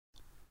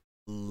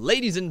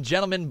Ladies and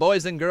gentlemen,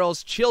 boys and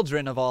girls,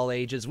 children of all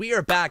ages, we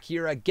are back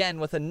here again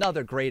with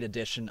another great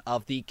edition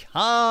of the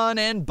Con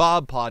and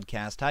Bob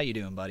podcast. How you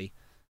doing, buddy?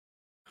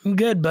 I'm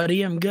good,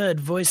 buddy. I'm good.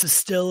 Voice is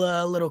still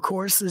a little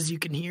coarse, as you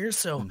can hear,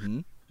 so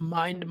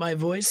mind my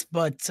voice,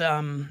 but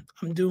I'm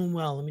doing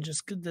well. Let me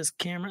just get this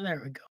camera.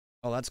 There we go.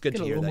 Oh, that's good Get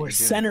to a hear. little That more you're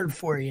doing. centered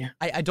for you.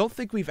 I don't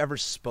think we've ever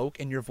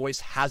spoke and your voice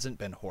hasn't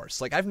been hoarse.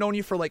 Like, I've known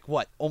you for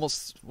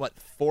almost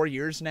 4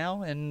 years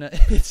now, and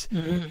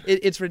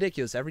it's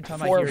ridiculous every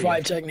time I hear 4 or 5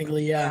 you.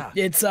 technically, yeah.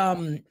 It's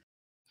I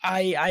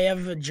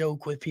have a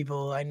joke with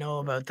people I know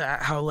about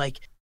that, how like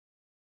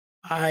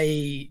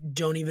I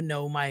don't even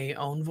know my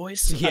own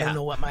voice. I Yeah. don't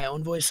know what my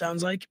own voice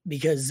sounds like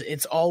because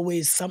it's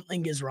always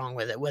something is wrong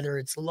with it, whether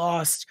it's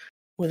lost,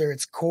 whether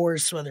it's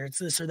coarse, whether it's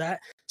this or that,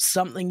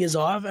 something is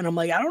off. And I'm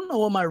like, I don't know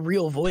what my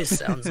real voice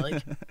sounds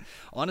like.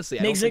 Honestly,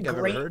 I Makes don't think it I've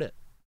great. ever heard it.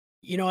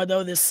 You know what,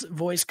 though? This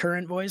voice,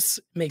 current voice,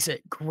 makes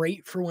it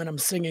great for when I'm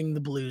singing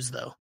the blues,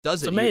 though.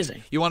 Does It's it?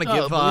 amazing. You want to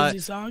give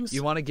bluesy songs?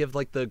 you want to give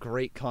like the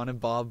great Con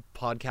and Bob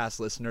podcast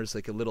listeners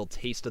like a little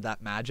taste of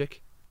that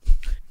magic?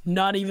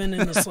 Not even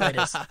in the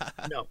slightest.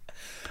 No.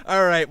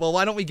 All right, well,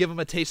 why don't we give them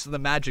a taste of the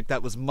magic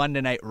that was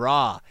Monday Night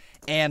Raw?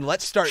 And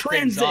let's start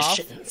things off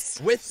Transitions.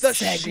 with the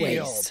Segues.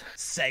 Shield.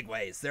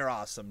 Segues, they're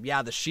awesome.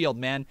 Yeah, the Shield,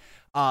 man.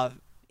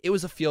 It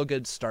was a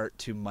feel-good start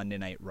to Monday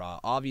Night Raw.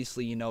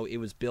 Obviously, you know, it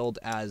was billed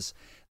as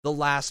the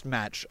last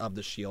match of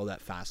the Shield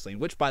at Fastlane,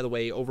 which, by the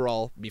way,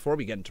 overall, before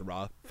we get into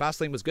Raw,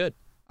 Fastlane was good.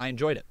 I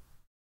enjoyed it.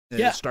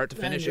 Yeah, Start to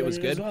I finish, it was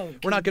enjoyed it as good. well.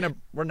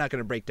 We're not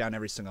gonna break down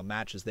every single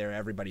match is there.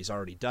 Everybody's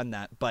already done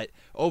that. But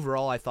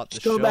overall, I thought the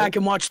Just go show back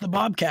and watch the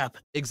Bobcap.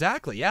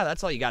 exactly. Yeah,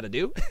 that's all you got to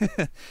do.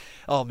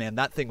 Oh man,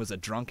 that thing was a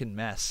drunken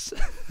mess.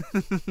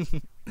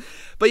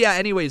 But yeah,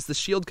 anyways, the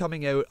Shield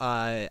coming out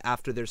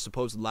after their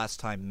supposed last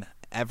time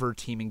ever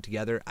teaming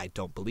together. I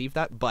don't believe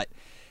that, but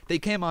they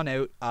came on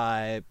out.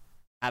 Had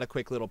a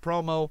quick little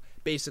promo.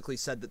 Basically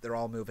said that they're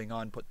all moving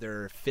on. Put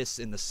their fists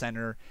in the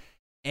center.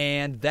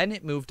 And then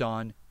it moved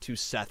on to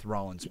Seth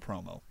Rollins'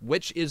 promo,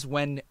 which is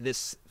when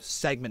this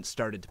segment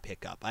started to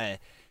pick up.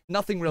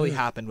 Nothing really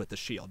happened with the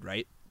Shield,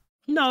 right?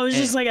 No, it was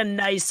just like a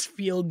nice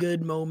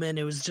feel-good moment.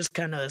 It was just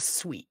kind of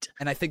sweet.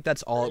 And I think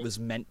that's all it was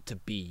meant to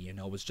be, you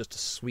know, it was just a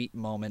sweet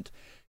moment.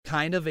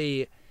 Kind of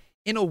in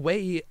a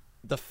way,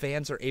 the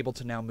fans are able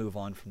to now move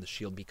on from the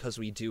Shield because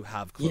we do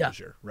have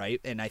closure,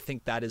 right? And I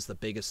think that is the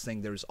biggest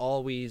thing. There's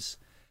always...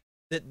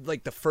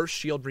 Like the first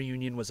Shield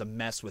reunion was a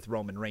mess with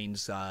Roman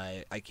Reigns.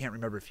 I can't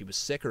remember if he was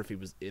sick or if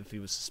he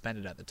was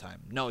suspended at the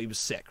time. No, he was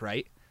sick,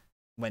 right?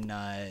 When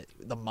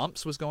the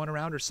mumps was going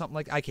around or something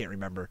like I can't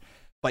remember.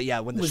 But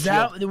yeah, when the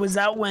Shield... was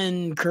that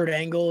when Kurt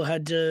Angle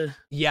had to?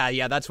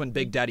 Yeah, that's when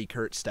Big Daddy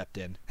Kurt stepped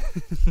in.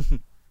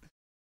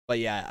 But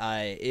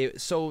yeah,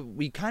 so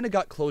we kind of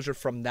got closure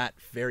from that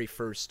very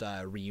first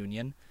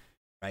reunion,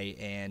 right?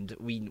 And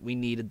we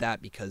needed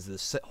that because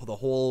the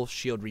whole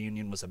Shield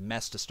reunion was a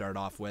mess to start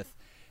off with.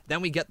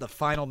 Then we get the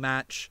final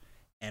match,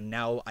 and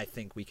now I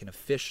think we can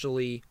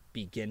officially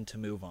begin to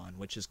move on,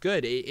 which is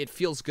good. It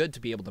feels good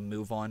to be able to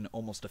move on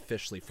almost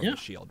officially from the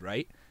Shield,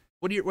 right?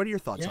 What are your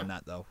thoughts on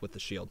that, though, with the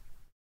Shield?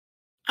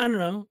 I don't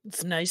know.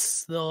 It's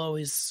nice. They'll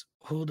always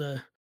hold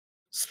a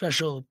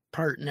special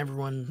part in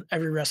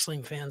every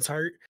wrestling fan's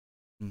heart.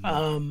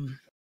 And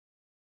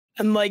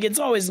like, it's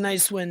always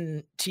nice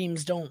when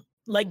teams don't...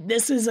 Like,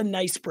 this is a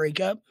nice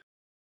breakup.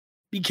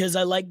 Because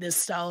I like this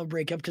style of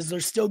breakup because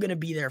they're still going to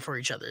be there for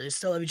each other. They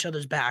still have each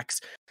other's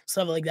backs,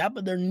 stuff like that,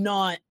 but they're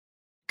not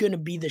going to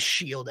be the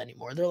Shield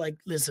anymore. They're like,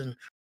 listen,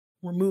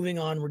 we're moving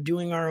on. We're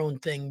doing our own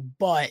thing,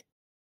 but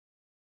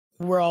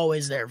we're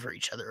always there for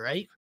each other,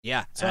 right?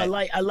 Yeah. So I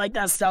like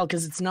that style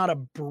because it's not a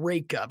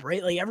breakup,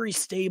 right? Like every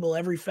stable,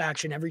 every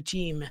faction, every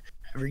team,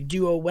 every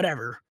duo,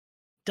 whatever,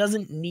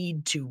 doesn't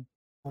need to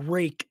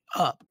break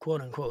up, quote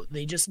unquote.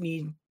 They just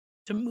need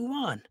to move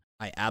on.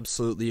 I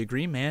absolutely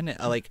agree, man.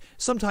 Like,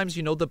 sometimes,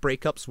 you know, the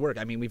breakups work.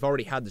 I mean, we've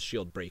already had the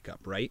Shield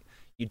breakup, right?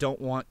 You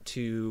don't want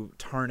to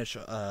tarnish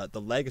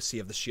the legacy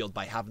of the Shield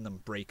by having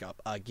them break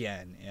up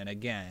again and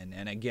again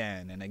and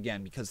again and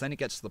again, because then it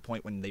gets to the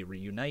point when they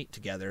reunite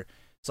together.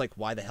 It's like,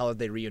 why the hell are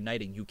they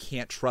reuniting? You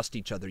can't trust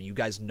each other. You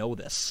guys know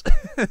this.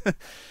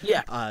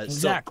 Yeah,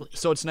 exactly.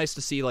 So it's nice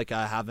to see like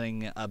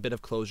having a bit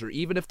of closure.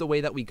 Even if the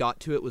way that we got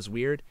to it was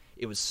weird,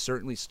 it was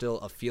certainly still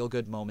a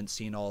feel-good moment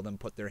seeing all of them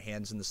put their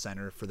hands in the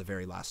center for the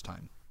very last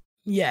time.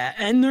 Yeah,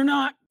 and they're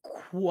not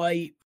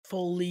quite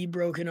fully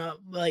broken up.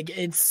 Like,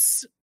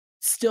 it's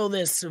still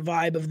this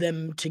vibe of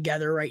them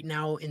together right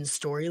now in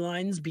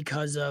storylines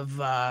because of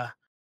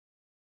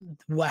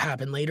what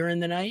happened later in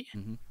the night.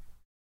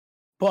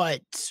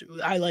 But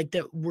I like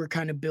that we're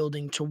kind of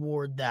building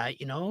toward that,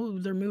 you know,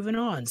 they're moving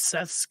on.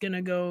 Seth's going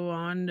to go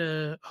on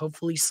to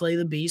hopefully slay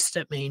the beast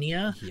at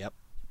Mania. Yep,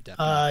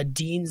 definitely.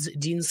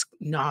 Dean's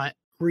not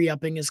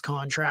re-upping his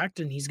contract,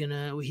 and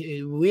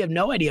we have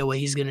no idea what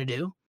he's going to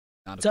do.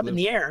 It's up in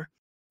the air.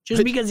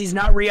 Just because he's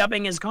not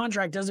re-upping his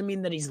contract doesn't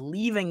mean that he's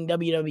leaving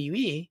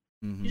WWE.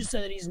 He just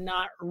said that he's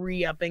not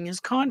re-upping his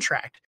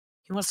contract.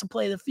 He wants to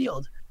play the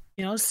field.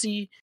 You know,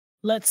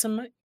 let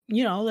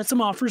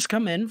some offers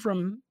come in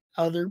from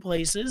other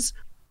places.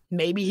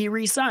 Maybe he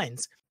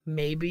resigns.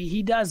 Maybe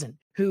he doesn't.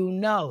 Who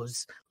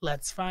knows?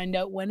 Let's find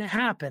out when it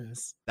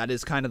happens. That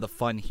is kind of the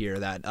fun here,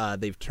 that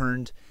they've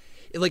turned,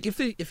 like, if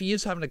he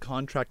is having a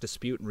contract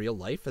dispute in real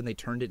life and they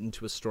turned it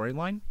into a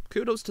storyline,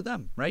 kudos to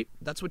them, right?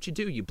 That's what you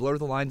do. You blur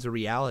the lines of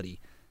reality.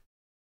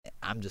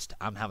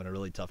 I'm having a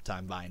really tough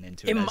time buying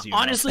into it. As you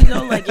honestly,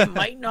 though, like it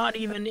might not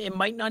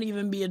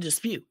even be a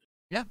dispute.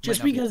 Yeah,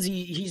 just because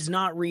he's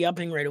not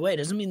re-upping right away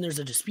doesn't mean there's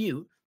a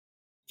dispute.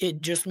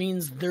 It just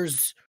means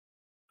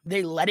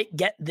they let it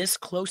get this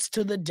close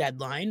to the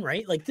deadline,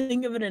 right? Like,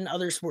 think of it in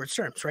other sports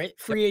terms, right?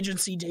 Free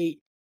agency date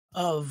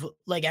of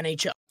like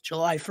NHL,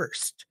 July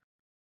 1st,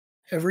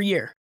 every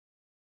year.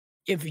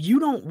 If you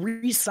don't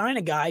re-sign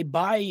a guy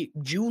by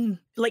June,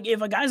 like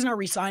if a guy's not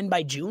re-signed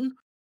by June,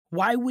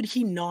 why would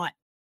he not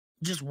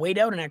just wait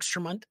out an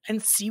extra month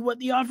and see what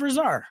the offers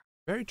are?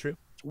 Very true.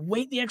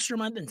 Wait the extra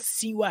month and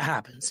see what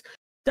happens.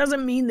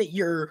 Doesn't mean that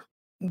you're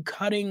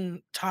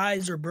cutting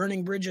ties or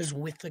burning bridges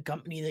with the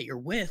company that you're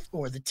with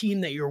or the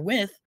team that you're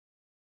with.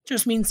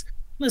 Just means,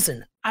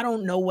 listen, I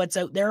don't know what's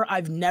out there.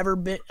 I've never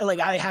been, like,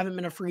 I haven't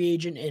been a free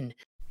agent in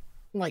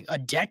like a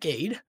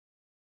decade.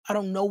 I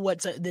don't know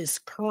what's this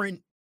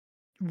current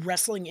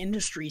wrestling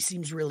industry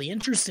seems really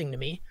interesting to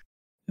me.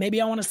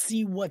 Maybe I want to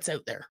see what's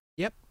out there.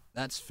 Yep,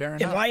 that's fair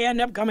enough. If I end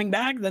up coming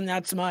back, then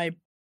that's my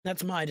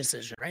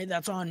decision, right?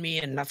 That's on me,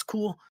 and that's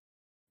cool.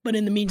 But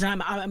in the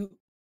meantime,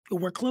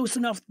 we're close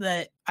enough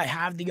that I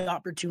have the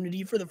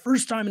opportunity for the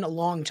first time in a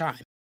long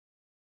time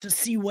to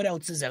see what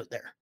else is out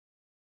there.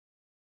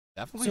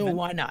 Definitely. So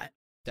why not?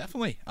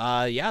 Definitely.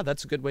 Yeah,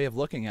 that's a good way of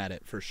looking at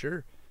it for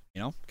sure. You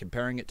know,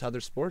 comparing it to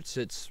other sports,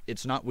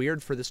 it's not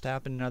weird for this to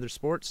happen in other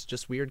sports.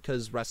 Just weird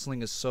because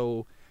wrestling is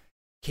so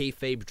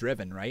kayfabe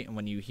driven, right? And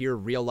when you hear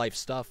real life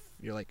stuff,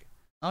 you're like,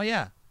 oh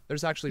yeah,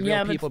 there's actually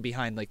real people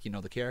behind, like, you know,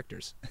 the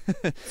characters.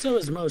 So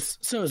is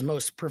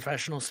most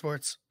professional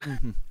sports.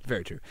 Mm-hmm.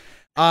 Very true.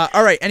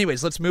 All right.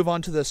 Anyways, let's move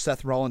on to the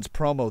Seth Rollins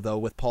promo though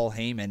with Paul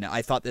Heyman.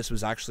 I thought this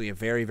was actually a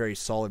very, very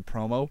solid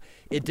promo.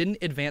 It didn't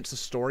advance the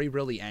story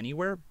really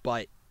anywhere,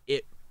 but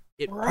it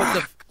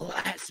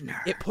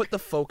put the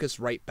focus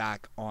right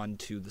back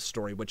onto the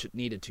story, which it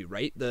needed to,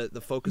 right?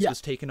 The focus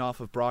was taken off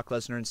of Brock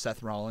Lesnar and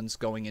Seth Rollins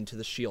going into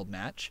the Shield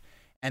match,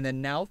 and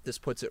then now this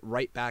puts it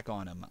right back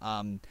on him.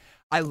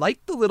 I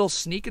liked the little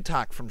sneak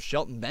attack from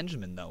Shelton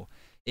Benjamin, though.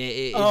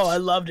 I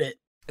loved it.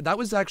 That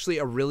was actually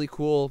a really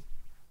cool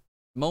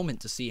moment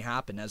to see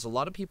happen, as a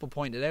lot of people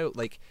pointed out,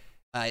 like,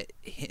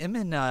 him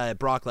and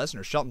Brock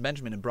Lesnar, Shelton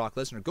Benjamin and Brock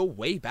Lesnar go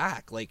way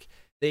back, like,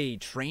 they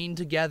trained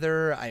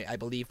together. I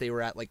believe they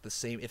were at like the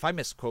same. If I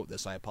misquote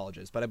this, I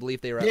apologize, but I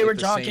believe they were. They were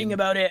talking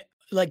about it.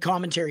 Like,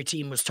 commentary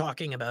team was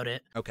talking about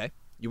it. Okay,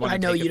 you want? I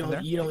know you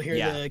don't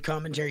hear the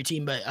commentary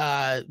team, but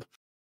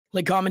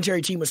like,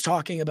 commentary team was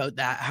talking about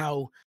that,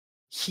 how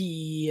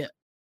he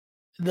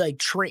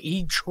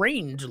he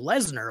trained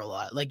Lesnar a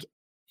lot. Like,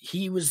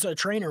 he was a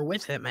trainer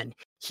with him, and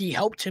he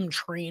helped him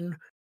train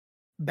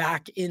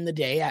back in the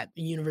day at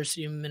the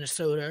University of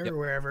Minnesota or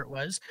wherever it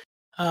was.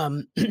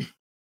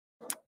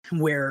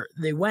 Where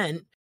they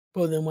went,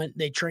 both of them went,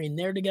 they trained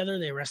there together,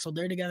 they wrestled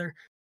there together,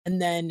 and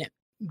then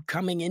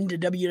coming into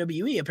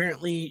WWE,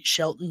 apparently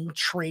Shelton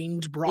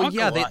trained Brock. Well,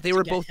 yeah, they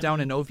were both down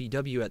in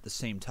OVW at the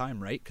same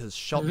time, right? Because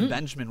Shelton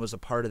Benjamin was a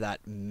part of that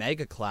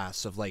mega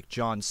class of like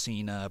John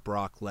Cena,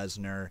 Brock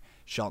Lesnar,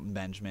 Shelton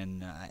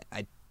Benjamin.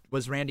 I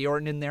was Randy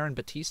Orton in there and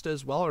Batista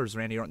as well, or was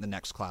Randy Orton the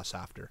next class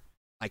after?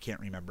 I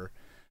can't remember.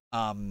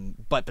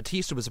 But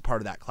Batista was a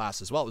part of that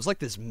class as well. It was like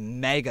this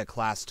mega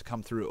class to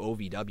come through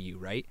OVW,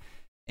 right?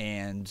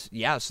 And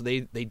yeah, so they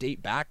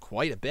date back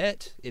quite a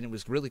bit, and it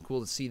was really cool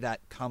to see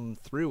that come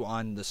through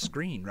on the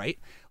screen, right?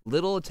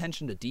 Little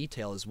attention to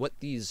detail is what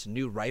these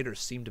new writers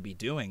seem to be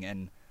doing,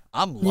 and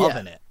I'm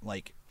loving it.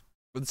 Like,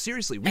 but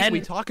seriously,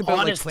 we talk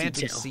about like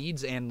planting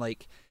seeds and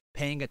like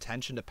paying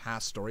attention to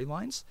past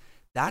storylines.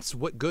 That's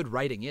what good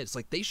writing is.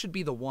 Like, they should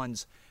be the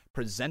ones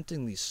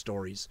presenting these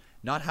stories,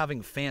 not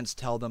having fans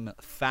tell them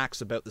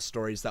facts about the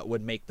stories that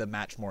would make the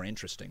match more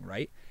interesting,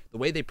 right? The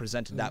way they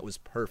presented that was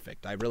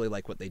perfect. I really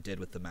like what they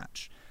did with the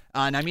match.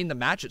 And I mean, the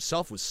match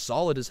itself was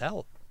solid as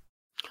hell.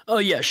 Oh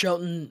yeah,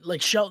 Shelton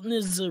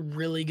is a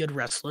really good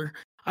wrestler.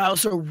 I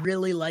also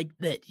really like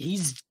that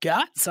he's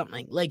got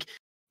something. Like,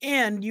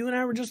 and you and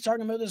I were just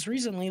talking about this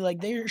recently, like,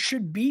 there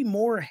should be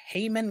more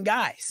Heyman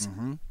guys.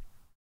 Mm-hmm.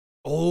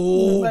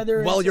 Oh,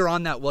 while you're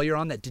on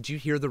that, did you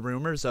hear the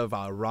rumors of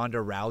Ronda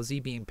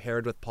Rousey being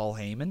paired with Paul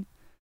Heyman?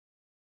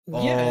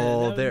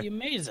 Yeah, that would be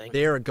amazing.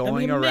 They're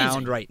going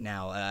around right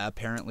now.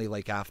 Apparently,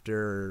 like,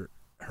 after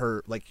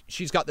her, like,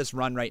 she's got this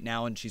run right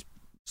now, and she's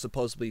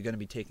supposedly going to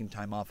be taking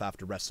time off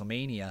after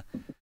WrestleMania.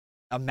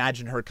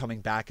 Imagine her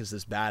coming back as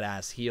this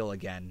badass heel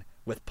again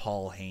with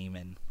Paul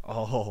Heyman.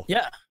 Oh,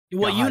 yeah.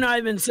 Well, God. You and I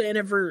have been saying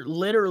it for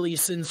literally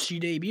since she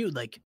debuted.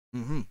 Like,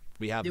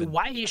 we have.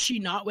 Why is she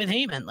not with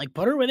Heyman? Like,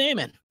 put her with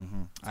Heyman.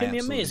 It's gonna be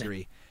amazing.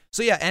 Agree.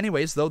 So yeah,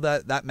 anyways, though,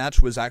 that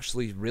match was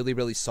actually really,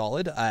 really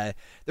solid.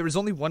 There was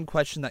only one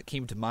question that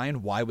came to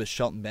mind. Why was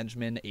Shelton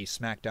Benjamin a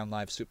SmackDown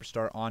Live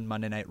superstar on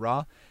Monday Night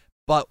Raw?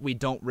 but we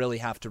don't really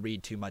have to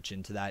read too much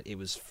into that. It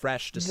was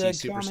fresh to see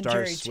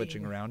superstars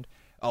switching around.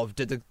 Oh,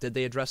 did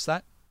they address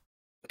that?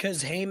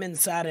 Because Heyman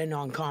sat in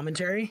on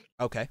commentary.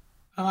 Okay.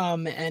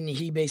 And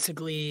he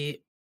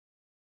basically,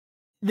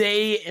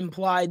 they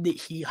implied that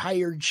he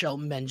hired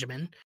Shelton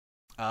Benjamin.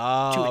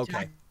 Oh,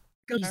 okay.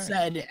 He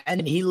said,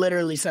 and he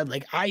literally said,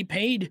 like, I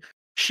paid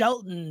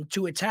Shelton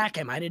to attack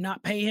him. I did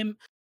not pay him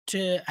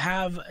to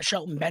have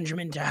Shelton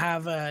Benjamin to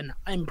have an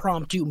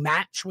impromptu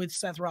match with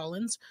Seth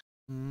Rollins.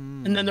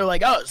 And then they're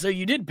like, oh, so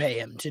you did pay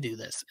him to do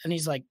this. And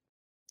he's like,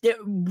 yeah,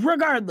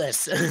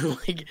 regardless.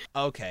 Like,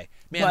 okay.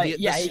 Man, but,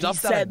 the stuff he that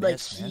said, I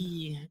missed, like,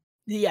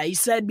 he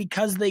said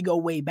because they go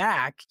way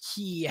back,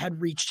 he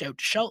had reached out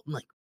to Shelton,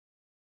 like,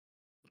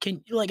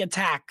 can you, like,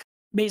 attack,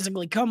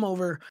 basically come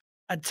over,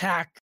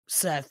 attack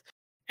Seth.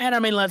 And I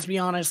mean, let's be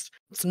honest,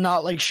 it's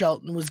not like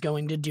Shelton was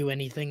going to do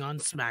anything on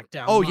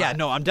SmackDown. Oh, yeah,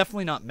 no, I'm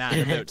definitely not mad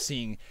about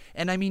seeing.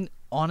 And I mean,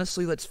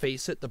 honestly, let's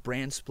face it, the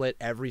brand split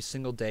every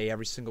single day,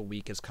 every single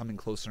week is coming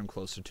closer and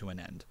closer to an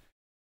end.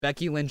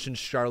 Becky Lynch and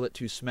Charlotte,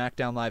 two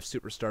SmackDown Live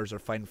superstars, are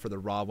fighting for the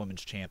Raw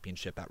Women's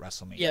Championship at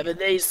WrestleMania. Yeah, but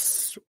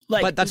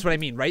but that's what I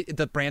mean, right?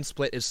 The brand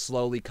split is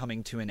slowly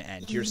coming to an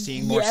end. You're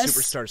seeing more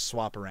superstars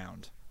swap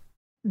around.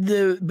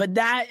 But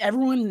that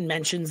everyone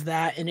mentions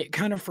that, and it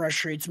kind of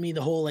frustrates me.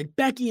 The whole, like,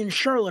 Becky and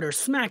Charlotte are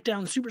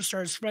SmackDown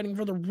superstars fighting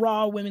for the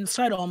Raw Women's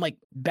title. I'm like,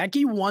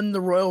 Becky won the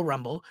Royal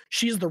Rumble.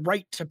 She has the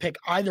right to pick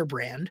either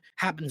brand.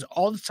 Happens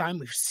all the time.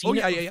 We've seen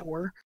it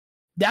before. Yeah.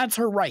 That's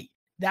her right.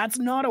 That's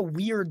not a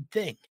weird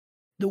thing.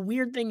 The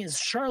weird thing is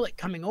Charlotte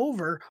coming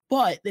over,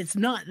 but it's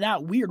not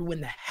that weird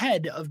when the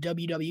head of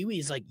WWE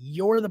is like,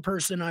 you're the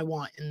person I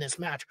want in this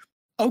match.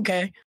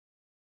 Okay.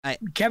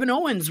 Kevin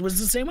Owens was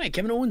the same way.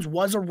 Kevin Owens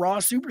was a Raw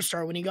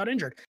superstar when he got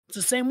injured. It's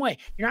the same way.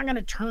 You're not going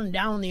to turn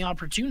down the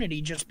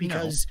opportunity just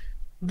because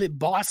the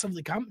boss of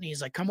the company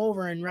is like, come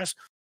over and rest.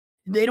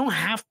 They don't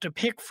have to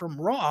pick from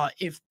Raw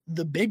if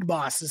the big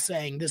boss is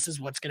saying this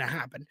is what's going to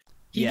happen.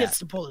 He gets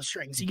to pull the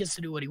strings. He gets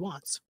to do what he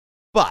wants.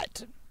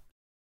 But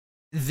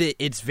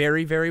it's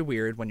very, very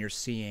weird when you're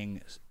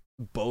seeing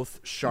both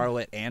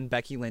Charlotte and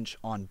Becky Lynch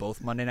on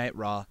both Monday Night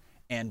Raw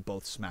and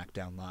both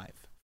SmackDown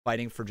Live,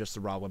 fighting for just the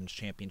Raw Women's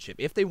Championship.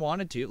 If they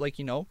wanted to, like,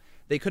 you know,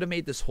 they could have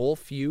made this whole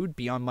feud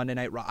be on Monday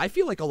Night Raw. I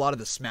feel like a lot of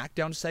the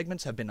SmackDown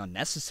segments have been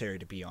unnecessary,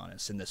 to be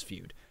honest, in this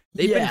feud.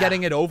 They've been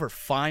getting it over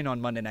fine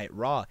on Monday Night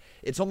Raw.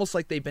 It's almost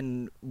like they've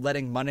been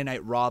letting Monday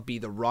Night Raw be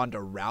the Ronda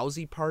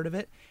Rousey part of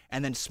it,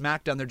 and then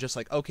SmackDown, they're just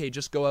like, okay,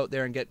 just go out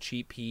there and get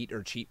cheap heat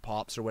or cheap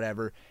pops or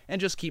whatever,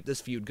 and just keep this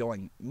feud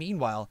going.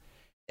 Meanwhile,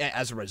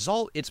 as a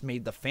result, it's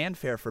made the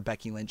fanfare for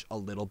Becky Lynch a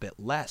little bit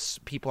less.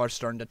 People are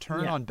starting to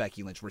turn on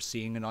Becky Lynch. We're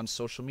seeing it on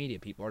social media.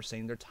 People are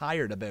saying they're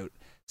tired about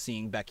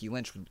seeing Becky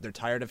Lynch. They're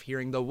tired of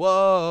hearing the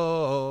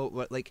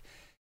whoa, like,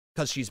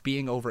 because she's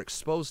being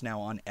overexposed now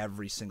on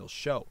every single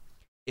show.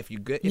 If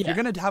you're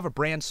going to have a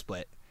brand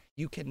split,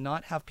 you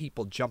cannot have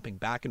people jumping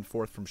back and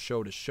forth from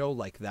show to show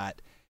like that,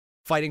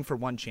 fighting for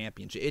one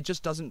championship. It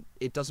just doesn't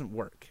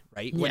work,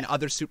 right? When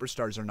other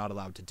superstars are not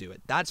allowed to do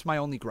it. That's my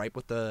only gripe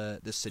with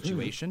this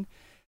situation.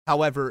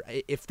 However,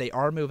 if they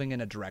are moving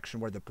in a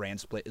direction where the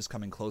brand split is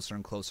coming closer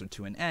and closer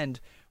to an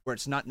end, where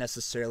it's not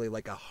necessarily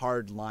like a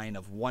hard line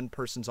of one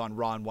person's on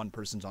Raw and one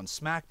person's on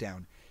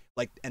SmackDown,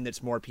 like, and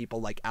it's more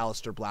people like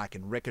Aleister Black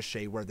and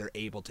Ricochet where they're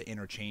able to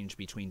interchange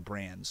between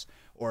brands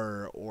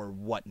or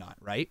whatnot,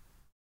 right?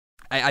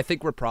 I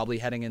think we're probably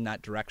heading in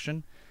that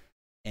direction,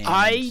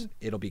 and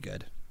it'll be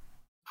good.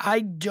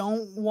 I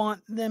don't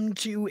want them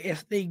to,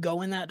 if they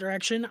go in that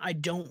direction, I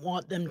don't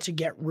want them to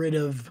get rid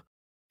of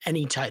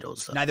any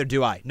titles, though. Neither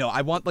do I. No,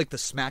 I want like the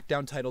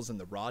SmackDown titles and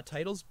the Raw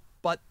titles,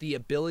 but the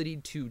ability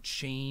to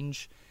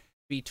change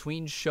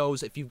between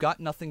shows. If you've got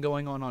nothing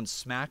going on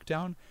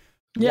SmackDown,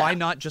 why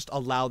not just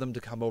allow them to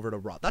come over to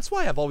Raw? That's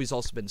why I've always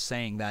also been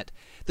saying that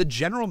the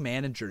general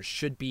managers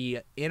should be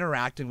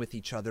interacting with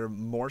each other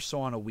more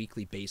so on a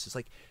weekly basis.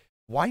 Like,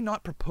 why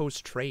not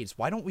propose trades?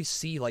 Why don't we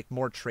see like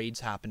more trades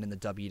happen in the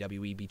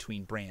WWE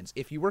between brands?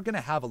 If you were going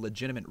to have a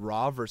legitimate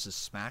Raw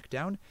versus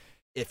SmackDown,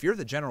 if you're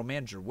the general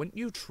manager, wouldn't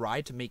you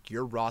try to make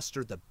your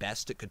roster the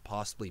best it could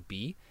possibly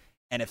be?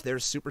 And if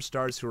there's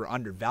superstars who are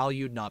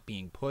undervalued, not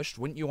being pushed,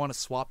 wouldn't you want to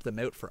swap them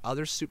out for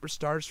other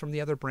superstars from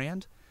the other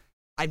brand?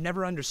 I've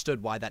never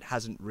understood why that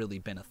hasn't really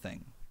been a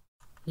thing.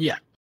 Yeah.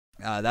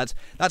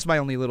 That's my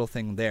only little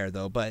thing there,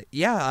 though. But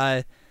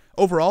yeah,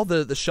 overall,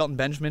 the Shelton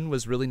Benjamin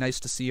was really nice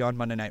to see on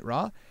Monday Night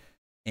Raw.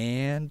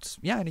 And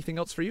yeah, anything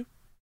else for you?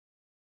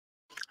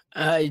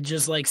 I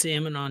just like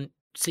seeing him on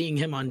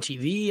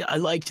TV. I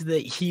liked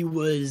that he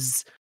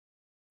was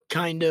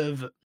kind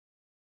of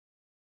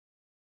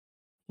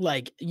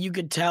like, you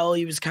could tell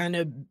he was kind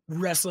of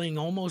wrestling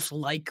almost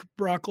like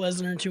Brock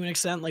Lesnar to an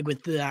extent, like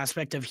with the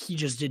aspect of he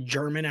just did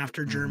German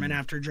after German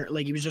after German,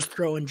 like he was just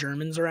throwing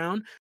Germans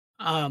around.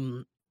 I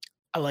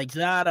like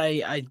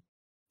that.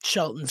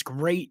 Shelton's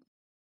great.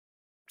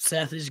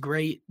 Seth is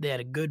great. They had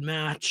a good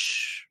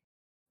match.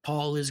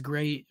 Paul is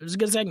great. It was a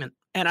good segment.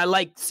 And I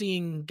like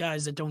seeing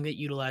guys that don't get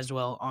utilized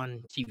well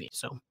on TV.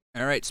 So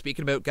All right,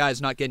 speaking about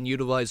guys not getting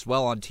utilized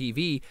well on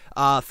TV,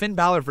 Finn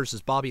Balor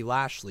versus Bobby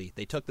Lashley.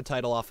 They took the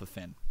title off of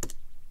Finn.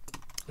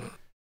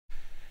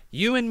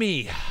 You and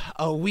me,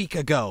 a week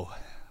ago,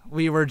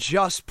 we were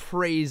just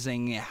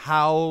praising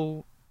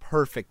how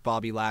perfect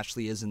Bobby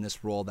Lashley is in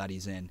this role that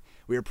he's in.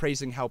 We were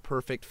praising how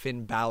perfect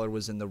Finn Balor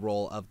was in the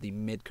role of the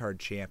mid-card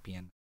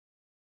champion.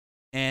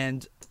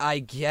 And I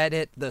get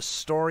it. The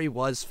story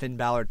was Finn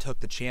Balor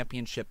took the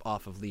championship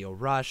off of Lio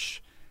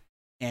Rush,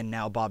 and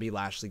now Bobby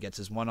Lashley gets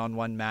his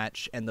one-on-one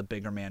match, and the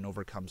bigger man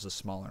overcomes the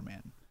smaller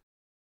man.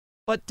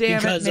 But damn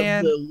because it,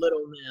 man. Because of the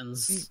little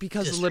man's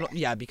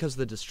because of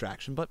the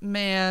distraction. But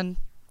man,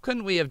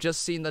 couldn't we have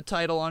just seen the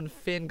title on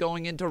Finn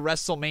going into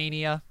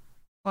WrestleMania?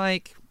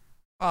 Like,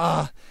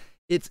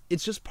 it's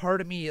just part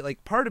of me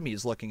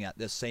is looking at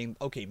this saying,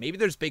 okay, maybe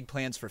there's big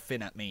plans for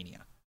Finn at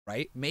Mania,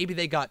 right? Maybe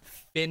they got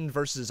Finn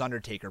versus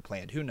Undertaker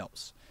planned. Who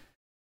knows?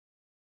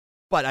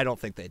 But I don't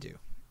think they do.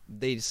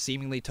 They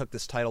seemingly took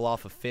this title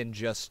off of Finn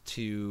just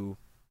to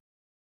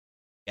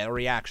get a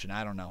reaction.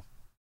 I don't know.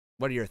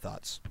 What are your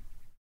thoughts?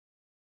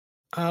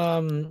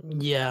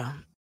 Yeah.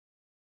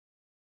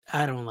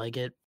 I don't like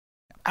it.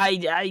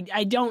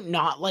 I don't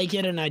not like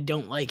it, and I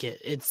don't like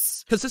it.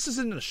 It's because this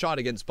isn't a shot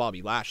against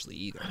Bobby Lashley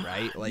either,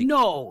 right? Like,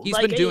 no, he's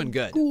been doing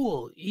good.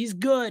 Cool. He's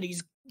good.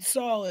 He's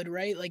solid,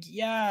 right? Like,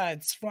 yeah,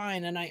 it's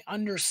fine, and I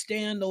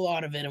understand a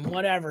lot of it and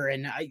whatever.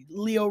 And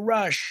Lio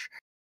Rush,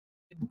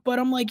 but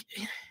I'm like,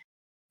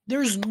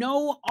 there's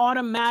no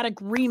automatic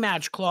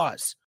rematch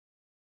clause.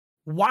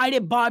 Why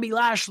did Bobby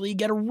Lashley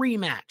get a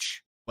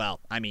rematch?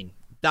 Well, I mean,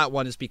 that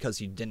one is because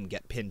he didn't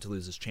get pinned to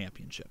lose his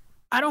championship.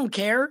 I don't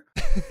care.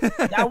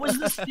 That was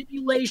the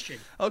stipulation.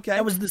 Okay.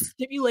 That was the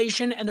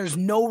stipulation, and there's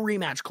no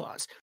rematch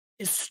clause.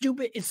 It's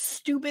stupid. It's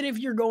stupid if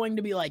you're going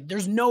to be like,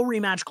 there's no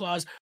rematch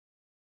clause,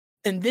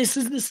 and this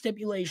is the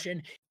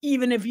stipulation.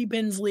 Even if he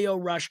pins Lio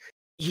Rush,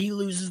 he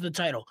loses the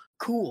title.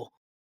 Cool.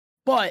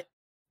 But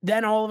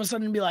then all of a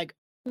sudden be like,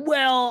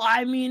 well,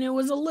 I mean, it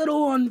was a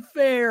little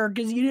unfair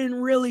because you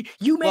didn't really.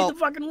 You made the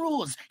fucking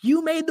rules.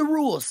 You made the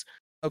rules.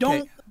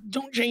 Okay.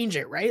 Don't change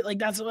it, right? Like,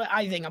 that's what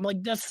I think. I'm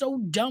like, that's so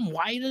dumb.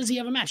 Why does he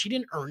have a match? He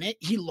didn't earn it.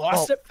 He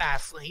lost at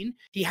Fastlane.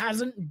 He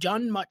hasn't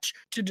done much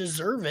to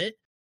deserve it.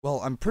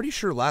 Well, I'm pretty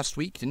sure last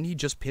week, didn't he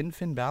just pin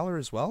Finn Balor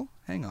as well?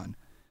 Hang on.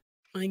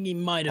 I think he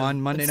might have.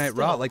 On Monday Night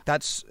Raw. Like,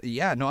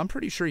 I'm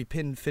pretty sure he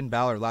pinned Finn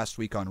Balor last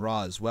week on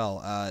Raw as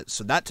well.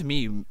 So that, to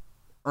me,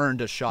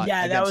 earned a shot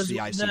against the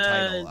IC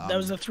title. That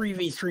was a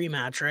 3v3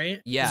 match, right?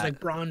 Yeah. It was like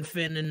Braun,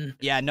 Finn, and...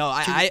 Yeah, no,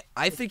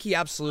 I think he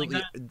absolutely...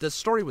 Like the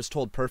story was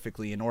told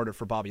perfectly in order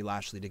for Bobby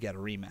Lashley to get a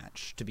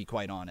rematch, to be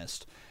quite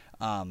honest.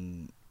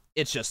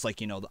 It's just like,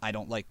 I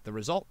don't like the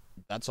result.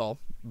 That's all.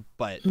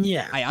 But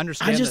yeah, I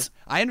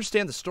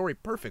understand the story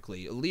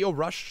perfectly. Lio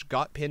Rush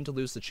got pinned to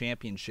lose the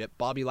championship.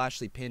 Bobby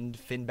Lashley pinned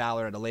Finn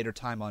Balor at a later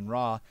time on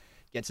Raw.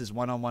 Gets his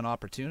one-on-one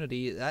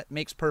opportunity. That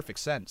makes perfect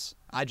sense.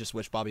 I just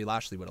wish Bobby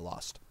Lashley would have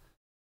lost.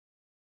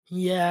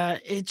 Yeah,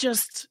 it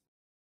just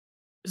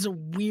is a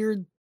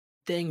weird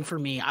thing for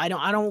me. I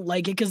don't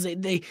like it because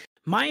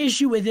my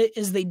issue with it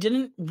is they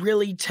didn't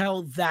really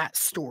tell that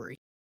story.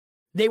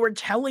 They were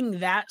telling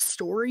that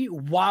story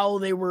while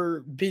they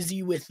were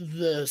busy with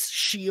the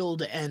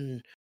Shield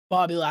and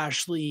Bobby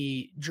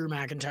Lashley, Drew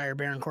McIntyre,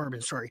 Baron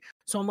Corbin story.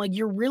 So I'm like,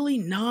 you're really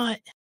not.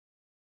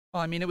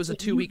 Well, I mean, it was a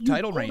 2-week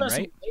title reign,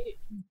 right?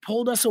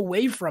 Pulled us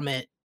away from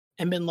it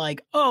and been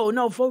like, oh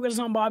no, focus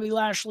on Bobby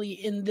Lashley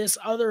in this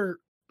other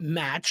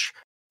match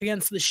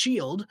against the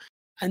Shield,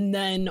 and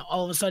then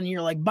all of a sudden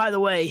you're like, by the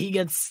way, he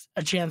gets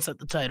a chance at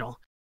the title.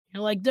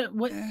 You're like,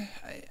 what?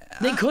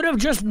 They could have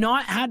just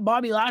not had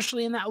Bobby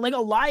Lashley in that. Like,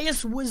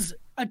 Elias was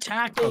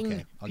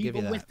attacking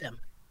people with them.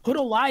 Put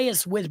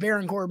Elias with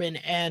Baron Corbin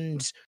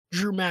and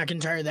Drew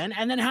McIntyre then,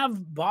 and then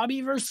have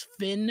Bobby versus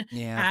Finn.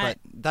 Yeah,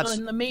 but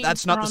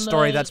that's not the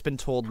story that's been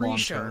told long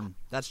term.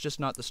 That's just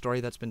not the story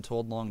that's been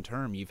told long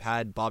term. You've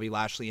had Bobby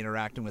Lashley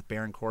interacting with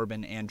Baron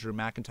Corbin and Drew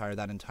McIntyre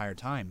that entire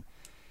time.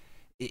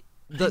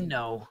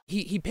 No,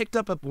 he picked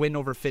up a win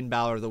over Finn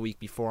Balor the week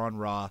before on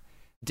Raw,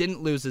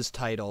 didn't lose his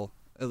title,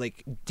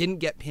 didn't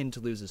get pinned to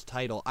lose his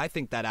title. I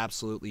think that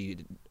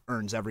absolutely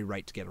earns every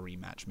right to get a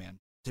rematch, man,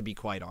 to be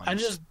quite honest. I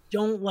just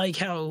don't like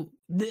how,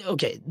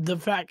 the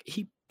fact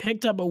he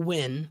picked up a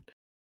win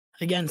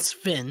against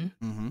Finn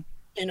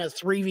in a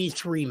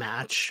 3v3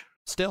 match.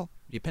 Still,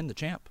 you pinned the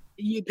champ.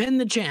 You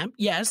pinned the champ,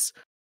 yes,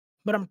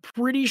 but I'm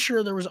pretty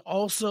sure there was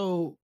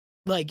also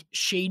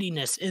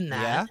shadiness in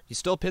that. Yeah, you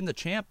still pinned the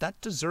champ. That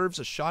deserves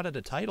a shot at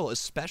a title,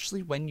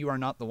 especially when you are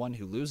not the one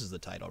who loses the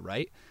title,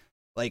 right?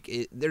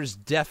 There's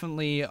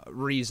definitely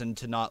reason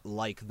to not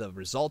like the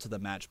result of the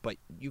match, but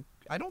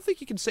I don't think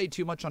you can say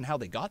too much on how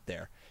they got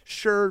there.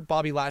 Sure,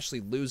 Bobby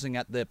Lashley losing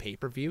at the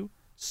pay-per-view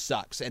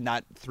sucks, and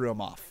that threw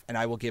him off, and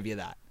I will give you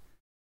that.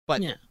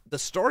 But the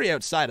story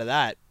outside of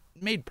that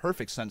made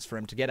perfect sense for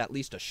him to get at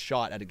least a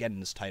shot at getting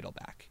his title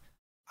back.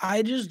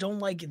 I just don't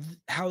like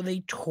how they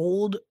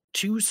told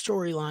two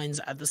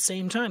storylines at the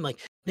same time.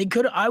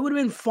 I would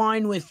have been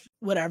fine with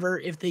whatever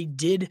if they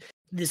did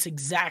this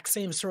exact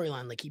same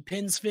storyline. Like, he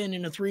pins Finn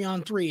in a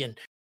 3-on-3 and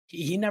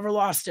he never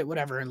lost it,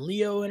 whatever, and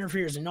Leo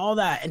interferes and all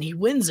that, and he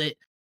wins it.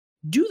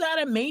 Do that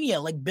at Mania.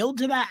 Like, build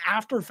to that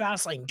after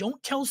Fastlane.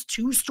 Don't tell us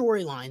two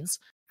storylines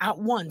at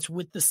once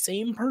with the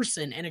same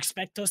person and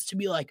expect us to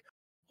be like,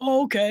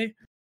 oh, okay,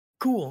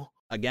 cool.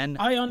 Again,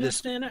 I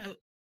understand it.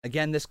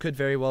 Again, this could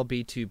very well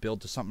be to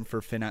build to something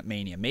for Finn at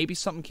Mania. Maybe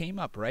something came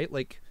up, right?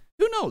 Like,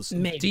 who knows?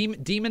 Maybe.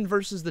 Demon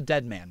versus the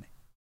Dead Man,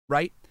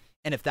 right?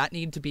 And if that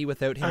needed to be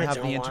without him having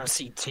the I don't want to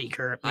see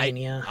Taker at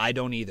Mania. I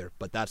don't either,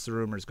 but that's the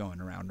rumors going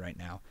around right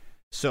now.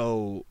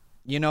 So,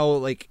 you know,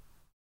 like,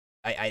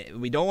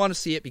 we don't want to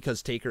see it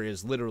because Taker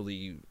is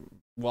literally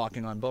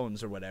walking on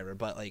bones or whatever.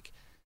 But, like,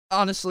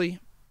 honestly,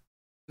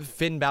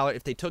 Finn Balor,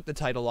 if they took the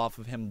title off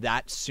of him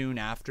that soon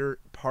after,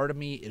 part of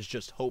me is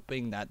just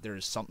hoping that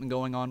there's something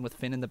going on with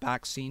Finn in the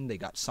back scene. They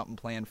got something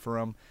planned for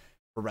him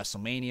for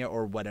WrestleMania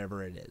or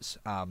whatever it is.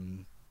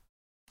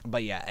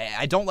 But yeah,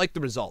 I don't like the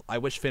result. I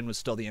wish Finn was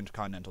still the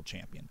Intercontinental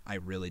Champion. I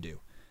really do.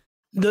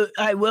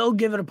 I will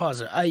give it a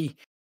positive. I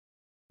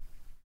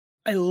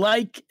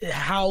like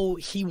how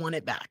he won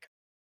it back.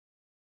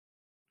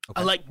 Okay.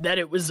 I like that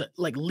it was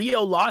like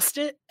Leo lost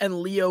it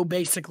and Leo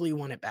basically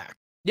won it back.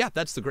 Yeah,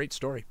 that's the great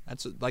story.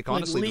 That's like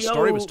honestly, the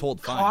story was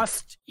told fine.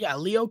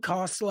 Leo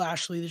cost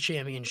Lashley the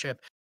championship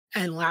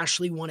and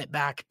Lashley won it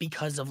back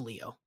because of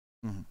Leo.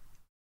 Mm-hmm.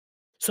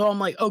 So I'm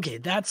like, okay,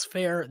 that's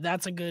fair.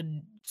 That's a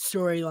good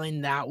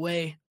storyline that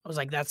way. I was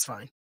like, that's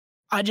fine.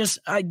 I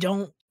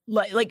don't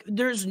like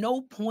there's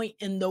no point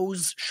in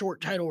those short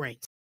title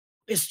reigns,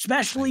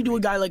 especially to a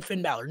guy like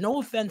Finn Balor. No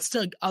offense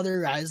to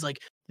other guys like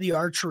the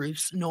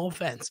R-Truths, no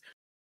offense.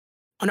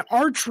 An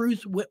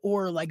R-Truth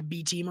or like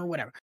B-Team or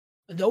whatever.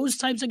 Those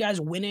types of guys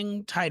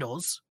winning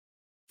titles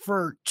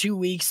for 2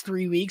 weeks,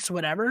 3 weeks,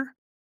 whatever.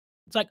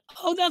 It's like,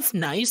 oh, that's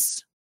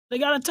nice. They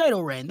got a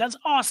title reign. That's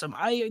awesome.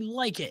 I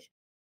like it.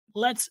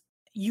 Let's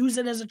use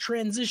it as a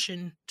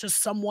transition to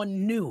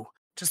someone new,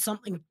 to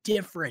something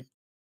different.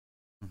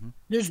 Mm-hmm.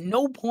 There's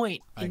no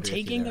point in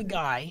taking a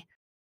guy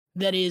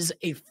that is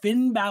a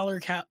Finn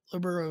Balor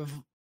caliber of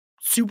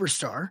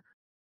superstar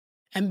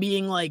and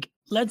being like,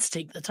 let's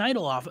take the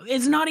title off.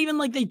 It's not even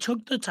like they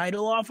took the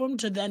title off him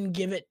to then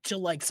give it to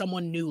like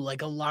someone new,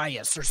 like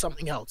Elias or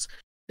something else.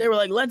 They were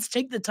like, let's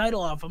take the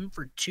title off him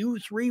for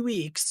 2-3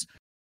 weeks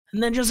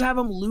and then just have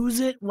him lose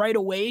it right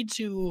away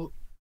to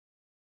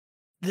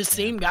the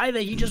same guy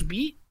that he just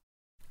beat.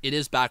 It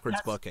is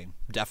backwards booking.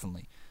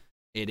 Definitely.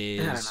 It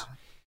is.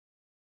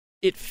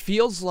 It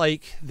feels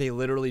like they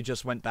literally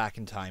just went back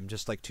in time,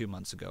 just like 2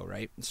 months ago,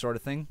 right? Sort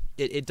of thing.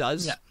 It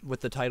does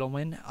with the title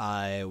win.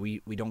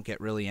 We don't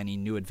get really any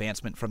new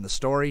advancement from the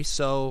story.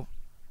 So,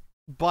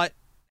 but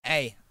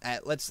hey,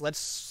 let's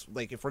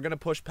like if we're gonna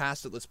push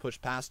past it, let's push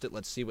past it.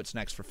 Let's see what's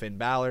next for Finn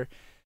Balor.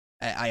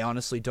 I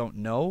honestly don't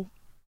know,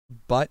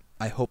 but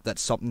I hope that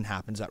something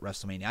happens at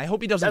WrestleMania. I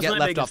hope he doesn't get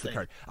left off the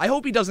card. I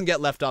hope he doesn't get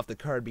left off the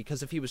card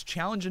because if he was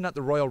challenging at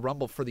the Royal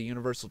Rumble for the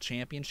Universal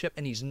Championship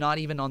and he's not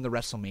even on the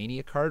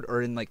WrestleMania card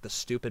or in like the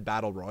stupid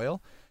Battle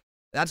Royal,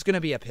 that's going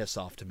to be a piss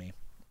off to me.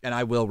 And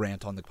I will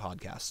rant on the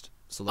podcast.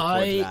 So look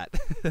forward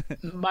to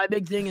that. My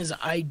big thing is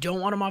I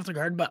don't want him off the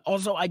card, but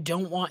also I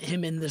don't want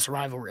him in this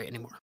rivalry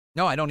anymore.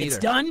 No, I don't either. It's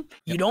done.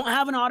 You don't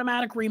have an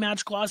automatic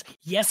rematch clause.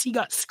 Yes, he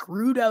got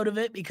screwed out of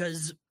it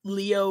because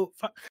Leo.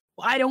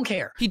 I don't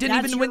care. He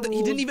didn't even win.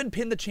 He didn't even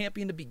pin the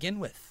champion to begin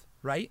with,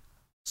 right?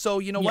 So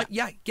you know what?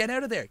 Yeah, get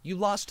out of there. You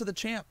lost to the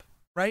champ,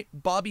 right?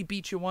 Bobby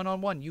beat you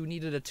 1-on-1. You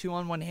needed a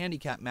 2-on-1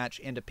 handicap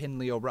match and to pin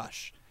Leo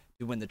Rush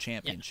to win the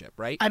championship,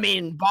 right? I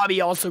mean,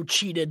 Bobby also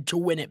cheated to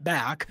win it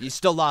back. You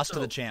still lost to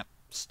the champ.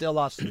 Still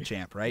lost to the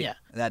champ, right? Yeah.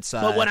 That's.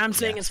 But what I'm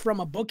saying is, from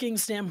a booking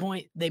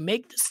standpoint, they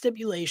make the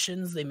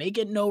stipulations. They make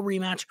it no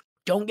rematch.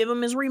 Don't give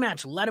him his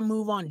rematch. Let him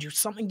move on. Do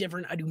something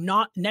different.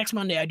 Next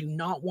Monday, I do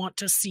not want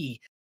to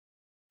see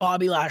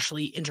Bobby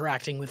Lashley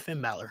interacting with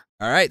Finn Balor.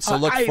 All right, so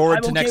look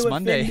forward to next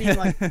Monday.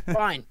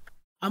 Fine.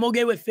 I'm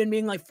okay with Finn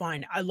being like,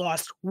 fine, I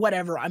lost,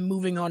 whatever. I'm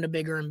moving on to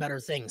bigger and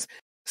better things.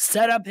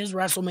 Set up his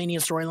WrestleMania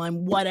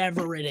storyline,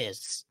 whatever it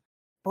is.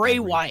 Bray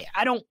Wyatt,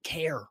 I don't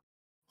care.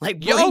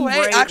 Like,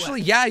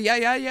 actually,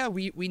 yeah.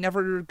 We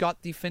never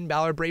got the Finn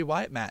Balor Bray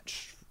Wyatt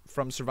match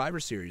from Survivor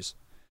Series.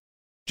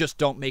 Just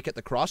don't make it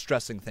the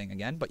cross-dressing thing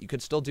again, but you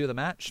could still do the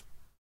match.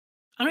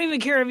 I don't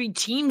even care if he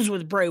teams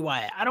with Bray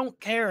Wyatt. I don't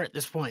care at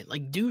this point.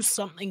 Like, do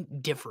something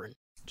different.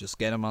 Just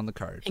get him on the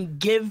card. And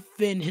give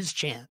Finn his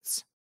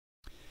chance.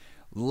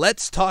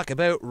 Let's talk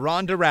about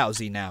Ronda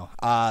Rousey now.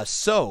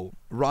 So,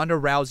 Ronda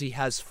Rousey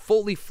has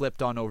fully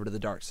flipped on over to the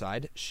dark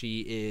side.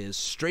 She is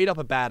straight up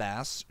a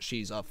badass.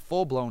 She's a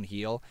full-blown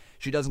heel.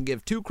 She doesn't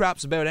give two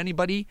craps about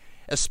anybody,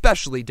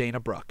 especially Dana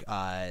Brooke.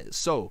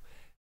 So,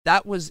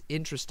 that was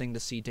interesting to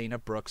see Dana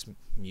Brooke's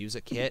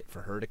music hit,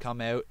 for her to come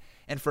out,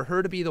 and for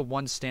her to be the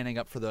one standing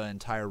up for the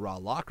entire Raw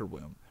locker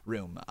room.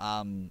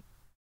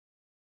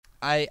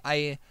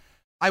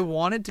 I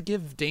wanted to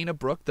give Dana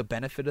Brooke the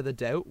benefit of the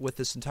doubt with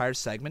this entire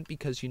segment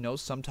because,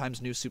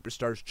 sometimes new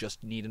superstars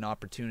just need an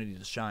opportunity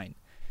to shine.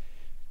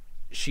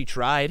 She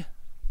tried.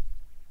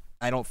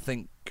 I don't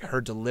think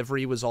her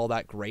delivery was all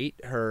that great.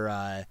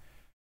 Her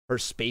Her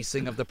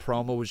spacing of the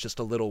promo was just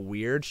a little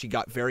weird. She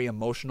got very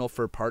emotional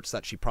for parts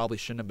that she probably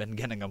shouldn't have been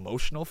getting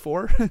emotional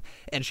for.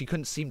 And she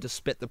couldn't seem to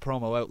spit the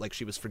promo out, like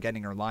she was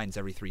forgetting her lines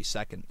every 3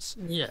 seconds.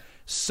 Yeah.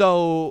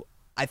 So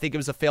I think it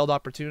was a failed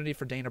opportunity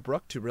for Dana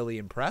Brooke to really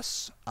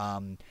impress.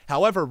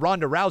 However,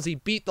 Ronda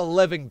Rousey beat the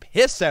living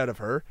piss out of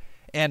her,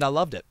 and I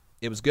loved it.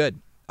 It was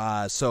good.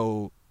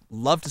 So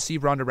love to see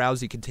Ronda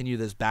Rousey continue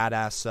this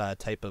badass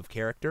type of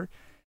character.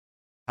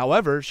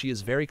 However, she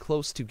is very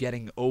close to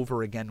getting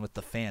over again with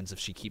the fans if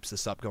she keeps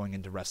this up going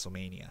into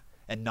WrestleMania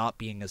and not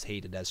being as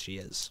hated as she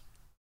is.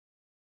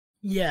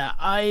 Yeah,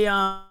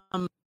 I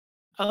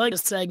like the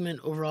segment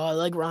overall. I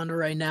like Ronda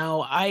right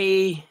now.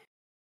 I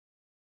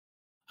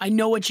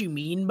know what you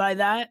mean by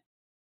that.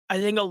 I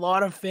think a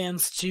lot of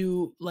fans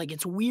too, like,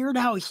 it's weird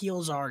how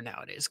heels are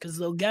nowadays because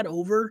they'll get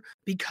over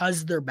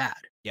because they're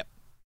bad. Yep.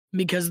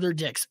 Because they're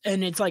dicks.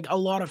 And it's like a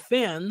lot of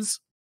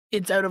fans,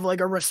 it's out of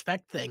like a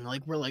respect thing.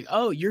 Like, we're like,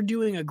 oh, you're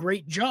doing a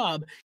great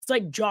job. It's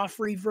like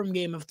Joffrey from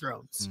Game of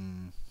Thrones.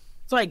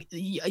 It's like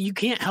you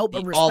can't help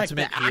but respect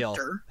the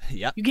actor.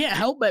 Yep. You can't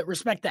help but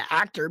respect the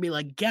actor. Be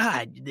like,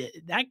 God,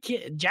 that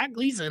kid, Jack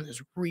Gleason,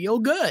 is real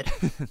good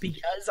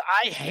because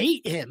I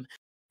hate him.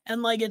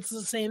 And like, it's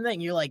the same thing.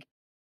 You're like,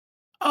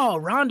 oh,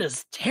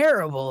 Ronda's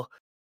terrible.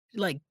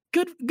 Like,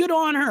 good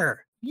on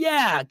her.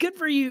 Yeah, good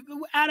for you.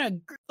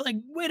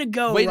 Way to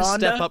go, way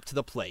Ronda. To step up to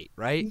the plate,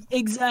 right?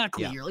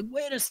 Exactly. Yeah. You're like,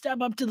 way to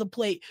step up to the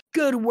plate.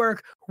 Good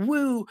work.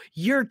 Woo,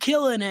 you're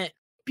killing it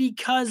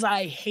because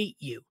I hate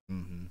you.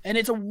 Mm-hmm. And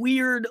it's a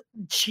weird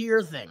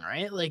cheer thing,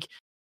 right? Like,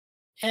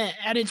 and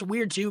it's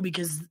weird too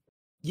because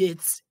you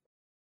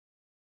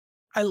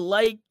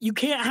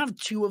can't have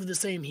two of the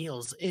same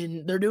heels.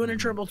 They're doing a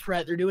triple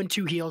threat. They're doing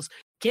 2 heels.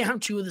 Can't have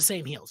 2 of the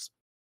same heels.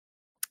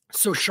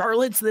 So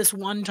Charlotte's this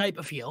one type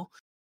of heel.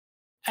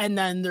 And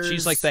then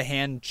she's like the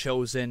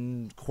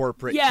hand-chosen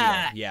corporate heel.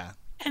 Yeah.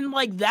 And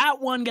like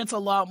that one gets a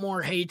lot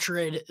more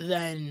hatred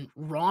than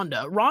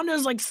Ronda.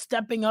 Ronda's like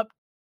stepping up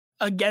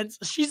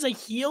she's a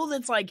heel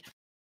that's like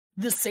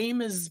the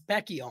same as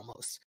Becky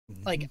almost.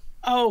 Mm-hmm. Like,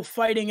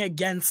 fighting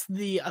against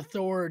the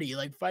authority,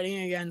 like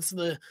fighting against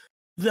the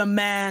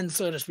man,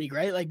 so to speak,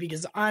 right? Like,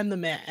 because I'm the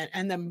man.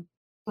 And then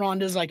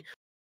Ronda's like,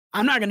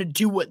 I'm not going to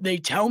do what they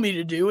tell me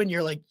to do. And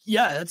you're like,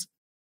 yeah,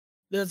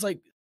 that's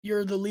like,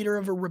 you're the leader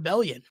of a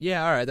rebellion.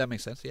 Yeah, all right, that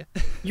makes sense, yeah.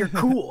 You're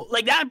cool.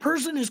 Like, that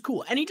person is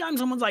cool. Anytime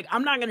someone's like,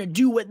 I'm not going to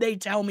do what they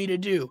tell me to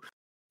do,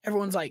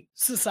 everyone's like,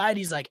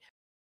 society's like,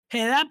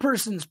 hey, that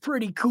person's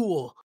pretty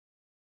cool.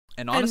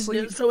 And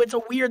honestly... so it's a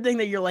weird thing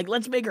that you're like,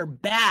 let's make her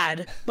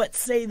bad, but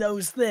say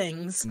those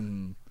things.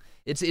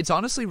 It's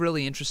honestly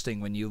really interesting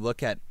when you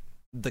look at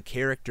the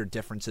character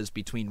differences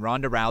between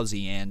Ronda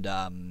Rousey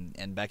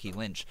and Becky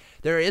Lynch.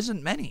 There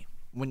isn't many.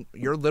 When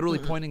you're literally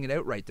pointing it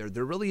out right there,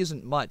 there really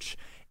isn't much.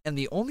 And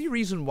the only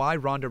reason why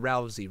Ronda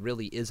Rousey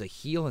really is a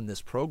heel in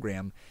this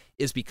program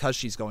is because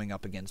she's going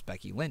up against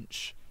Becky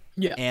Lynch.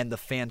 Yeah. And the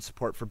fan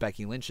support for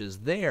Becky Lynch is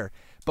there.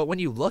 But when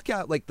you look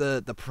at like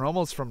the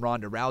promos from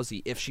Ronda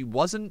Rousey, if she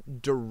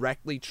wasn't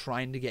directly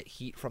trying to get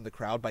heat from the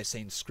crowd by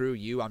saying, screw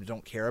you, I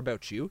don't care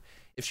about you,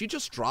 if she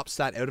just drops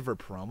that out of her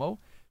promo,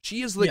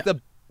 she is like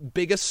the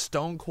biggest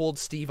Stone Cold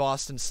Steve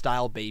Austin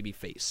style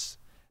babyface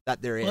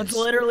that there is. That's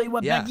literally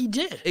what Becky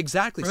did.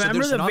 Exactly.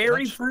 Remember so the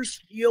very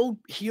first heel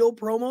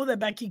promo that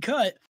Becky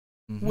cut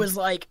was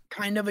like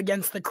kind of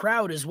against the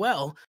crowd as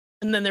well.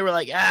 And then they were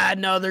like,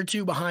 no, they're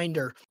too behind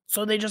her.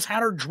 So they just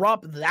had her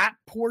drop that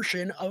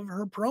portion of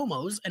her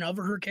promos and of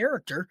her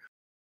character.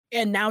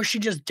 And now she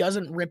just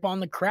doesn't rip on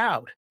the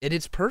crowd. And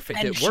it's perfect.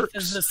 And it works. She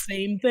does the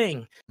same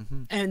thing.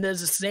 And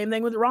there's the same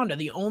thing with Ronda.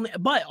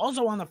 But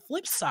also on the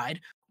flip side,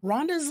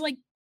 Ronda's like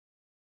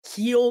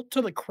heel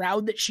to the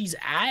crowd that she's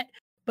at.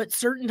 But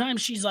certain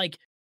times she's like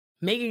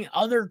making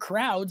other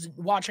crowds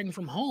watching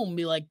from home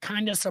be like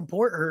kind of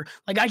support her.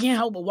 Like, I can't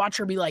help but watch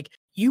her be like,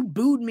 you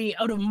booed me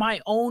out of my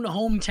own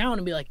hometown,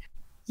 and be like,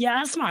 yeah,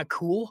 that's not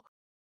cool.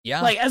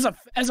 Yeah. Like, as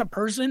a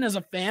person, as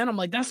a fan, I'm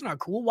like, that's not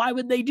cool. Why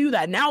would they do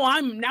that? Now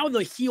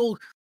the heel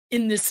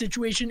in this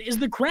situation is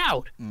the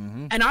crowd.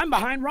 And I'm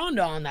behind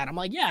Ronda on that. I'm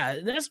like, yeah,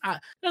 that's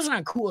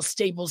not cool,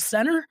 Staples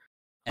Center.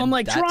 And I'm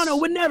like, Toronto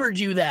would never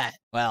do that.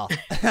 Well,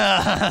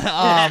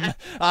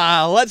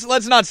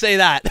 let's not say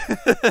that.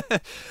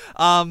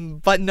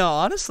 But no,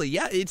 honestly,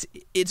 yeah,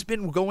 it's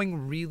been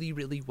going really,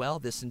 really well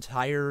this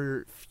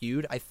entire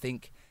feud. I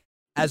think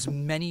as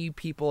many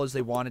people as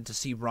they wanted to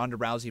see Ronda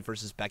Rousey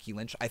versus Becky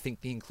Lynch, I think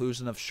the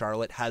inclusion of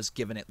Charlotte has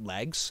given it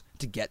legs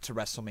to get to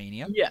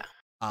WrestleMania. Yeah.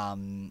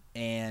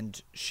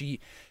 And she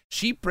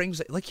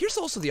brings, like, here's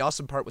also the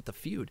awesome part with the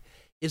feud,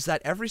 is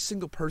that every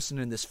single person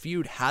in this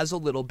feud has a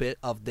little bit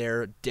of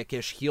their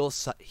dickish,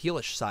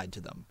 heelish side to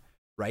them,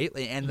 right?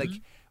 And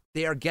like,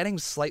 they are getting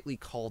slightly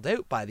called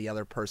out by the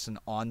other person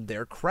on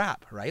their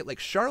crap, right? Like,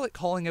 Charlotte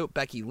calling out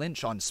Becky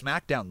Lynch on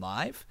SmackDown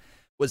Live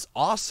was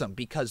awesome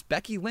because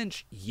Becky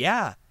Lynch,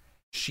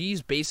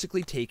 she's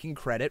basically taking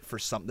credit for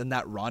something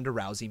that Ronda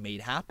Rousey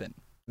made happen,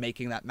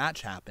 making that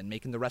match happen,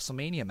 making the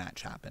WrestleMania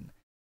match happen,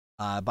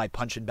 by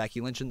punching Becky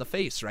Lynch in the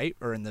face, right?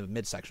 Or in the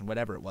midsection,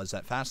 whatever it was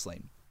at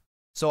Fastlane.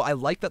 So I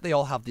like that they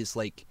all have this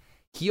like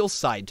heel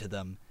side to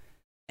them,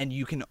 and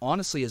you can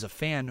honestly, as a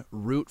fan,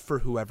 root for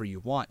whoever you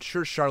want.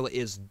 Sure, Charlotte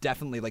is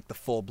definitely like the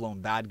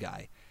full-blown bad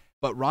guy,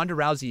 but Ronda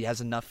Rousey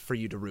has enough for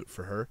you to root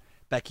for her.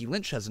 Becky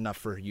Lynch has enough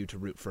for you to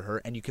root for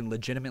her, and you can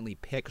legitimately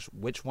pick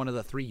which one of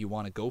the three you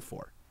want to go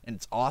for, and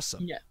it's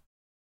awesome. Yeah.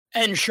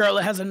 And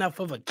Charlotte has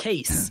enough of a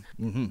case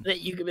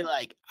that you could be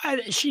like,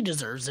 she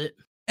deserves it.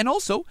 And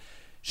also,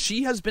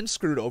 she has been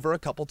screwed over a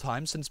couple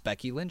times since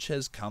Becky Lynch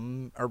has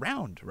come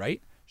around,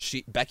 right?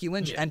 Becky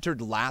Lynch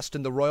entered last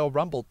in the Royal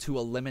Rumble to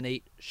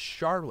eliminate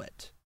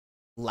Charlotte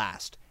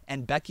last,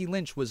 and Becky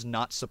Lynch was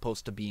not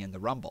supposed to be in the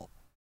Rumble.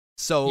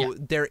 So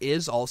there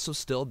is also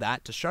still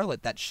that to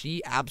Charlotte, that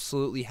she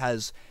absolutely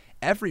has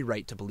every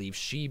right to believe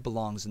she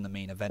belongs in the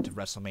main event of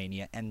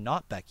WrestleMania and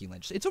not Becky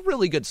Lynch. It's a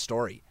really good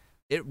story.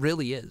 It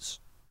really is.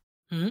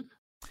 Mm-hmm.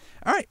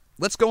 All right,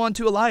 let's go on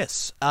to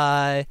Elias.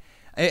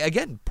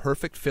 Again,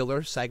 perfect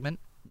filler segment.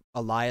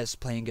 Elias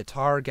playing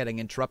guitar, getting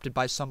interrupted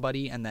by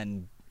somebody, and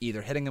then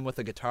either hitting him with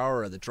a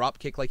guitar or the drop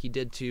kick like he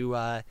did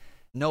to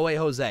No Way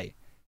Jose.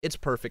 It's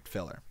perfect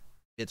filler.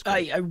 It's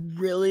great. I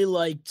really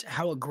liked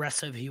how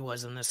aggressive he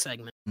was in this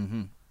segment.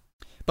 Mm-hmm.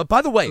 But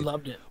by the way,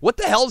 loved it. What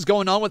the hell is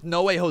going on with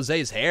No Way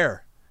Jose's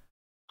hair?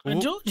 I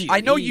told you.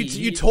 I know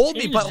you told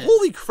me, but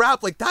holy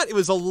crap, like that, it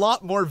was a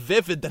lot more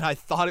vivid than I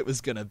thought it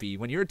was going to be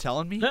when you were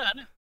telling me.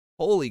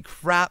 Holy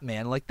crap,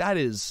 man. Like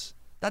that's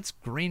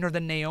greener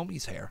than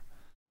Naomi's hair.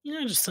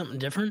 Yeah, just something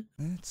different.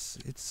 It's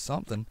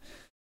something.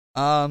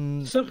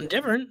 Something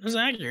different. It's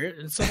accurate.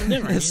 It's something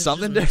different. It's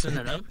something different.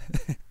 It up.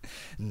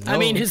 No. I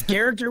mean, his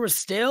character was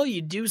stale.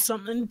 You do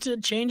something to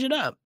change it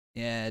up.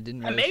 Yeah, it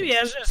didn't really. Maybe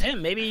that's just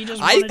him. Maybe he just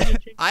wanted to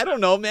change. I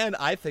don't know, man.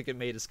 I think it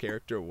made his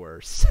character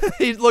worse.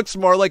 He looks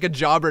more like a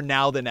jobber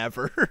now than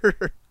ever.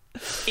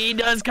 He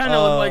does kind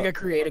of look like a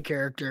creative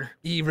character.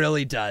 He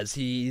really does.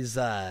 He's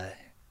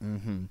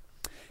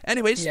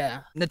Anyways,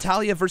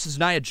 Natalya versus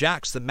Nia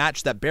Jax, the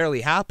match that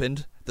barely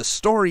happened. The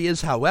story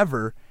is,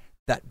 however,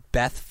 that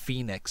Beth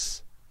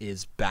Phoenix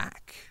is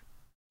back.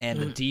 And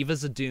the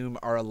Divas of Doom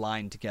are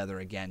aligned together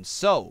again.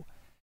 So,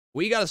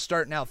 we got to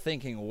start now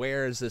thinking,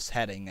 where is this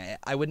heading?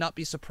 I would not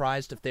be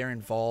surprised if they're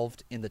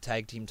involved in the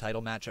tag team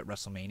title match at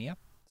WrestleMania,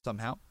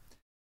 somehow.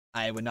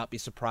 I would not be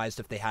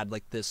surprised if they had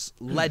like this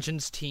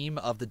Legends team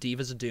of the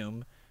Divas of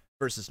Doom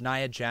versus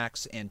Nia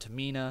Jax and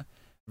Tamina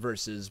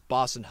versus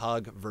Boss and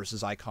Hug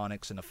versus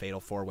Iconics in a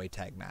Fatal 4-Way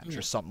tag match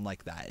or something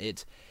like that.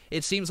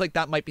 It seems like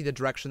that might be the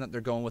direction that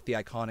they're going with the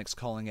Iconics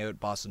calling out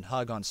Boss and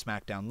Hug on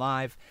SmackDown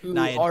Live. Who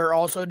are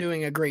also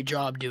doing a great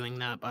job doing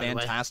that, by the way.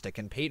 Fantastic.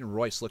 And Peyton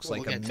Royce looks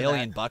like $1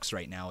 million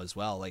right now as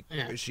well. Like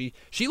she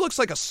looks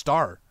like a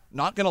star.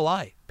 Not gonna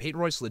lie. Peyton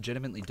Royce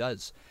legitimately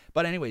does.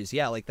 But anyways,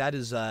 like that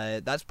is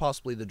that's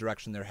possibly the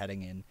direction they're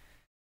heading in.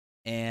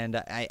 And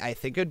I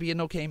think it'd be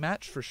an okay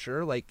match for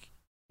sure. Like,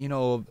 you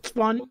know, it's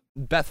fun.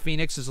 Beth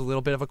Phoenix is a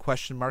little bit of a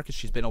question mark because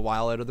she's been a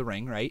while out of the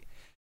ring, right?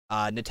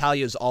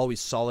 Natalya is always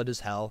solid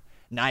as hell.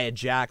 Nia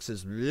Jax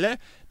is bleh.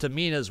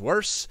 Tamina's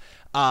worse.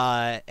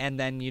 And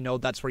then, you know,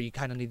 that's where you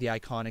kind of need the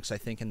Iconics, I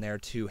think, in there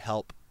to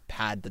help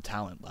pad the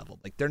talent level.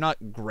 Like, they're not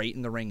great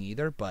in the ring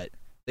either, but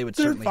they would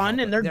certainly fun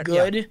help. And they're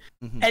good.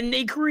 Yeah. And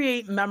they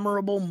create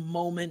memorable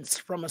moments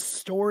from a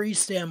story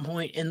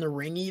standpoint in the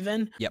ring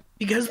even. Yep.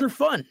 Because they're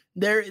fun.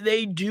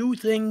 They do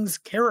things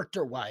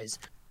character-wise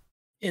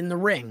in the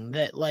ring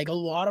that, like, a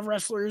lot of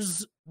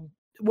wrestlers,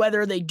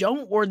 whether they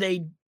don't or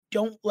they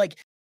don't, like,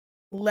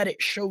 let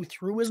it show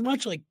through as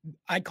much. Like,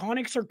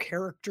 Iconics are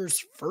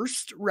characters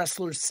first,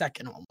 wrestlers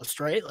second almost,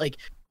 right? Like,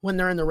 when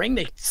they're in the ring,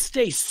 they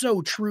stay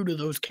so true to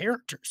those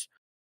characters.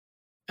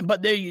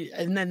 But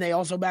then they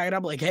also back it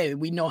up like, hey,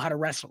 we know how to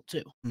wrestle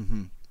too.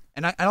 Mm-hmm.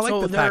 And I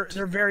like the fact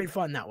they're very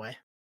fun that way.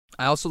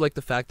 I also like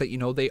the fact that, you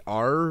know, they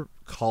are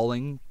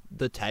calling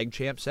the tag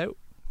champs out,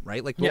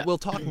 right? Like, we'll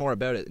talk more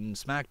about it in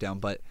SmackDown,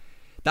 but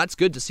that's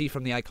good to see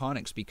from the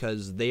Iconics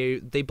because they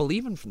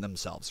believe in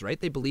themselves, right?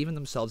 They believe in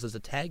themselves as a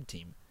tag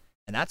team,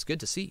 and that's good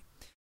to see.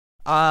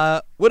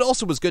 What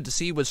also was good to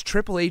see was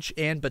Triple H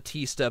and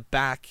Batista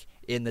back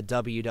in the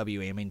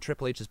WWE. I mean,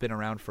 Triple H has been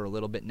around for a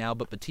little bit now,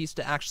 but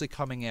Batista actually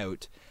coming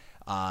out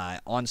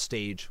on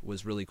stage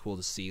was really cool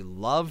to see.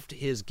 Loved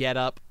his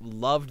getup.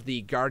 Loved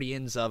the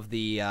Guardians of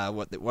the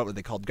what were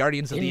they called?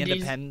 Guardians of the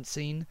Independent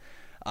scene.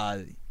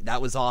 That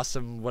was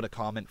awesome. What a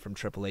comment from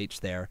Triple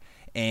H there.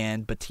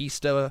 And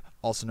Batista,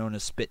 also known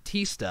as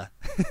Spitista.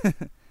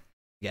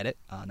 Get it?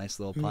 Nice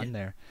little pun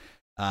there.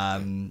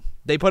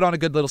 They put on a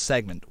good little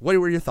segment. What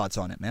were your thoughts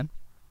on it, man?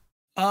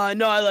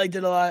 No, I liked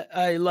it a lot.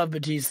 I love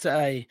Batista.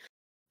 I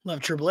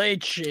love Triple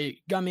H. It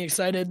got me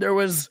excited. There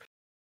was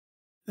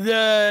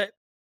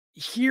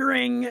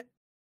hearing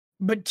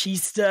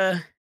Batista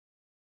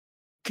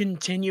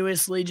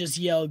continuously just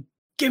yell,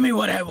 "Give me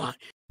what I want.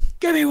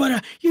 Give me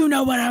you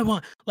know what I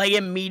want." Like,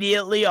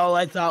 immediately, all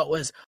I thought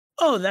was,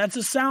 oh, that's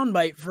a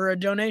soundbite for a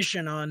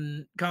donation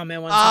on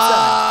Comment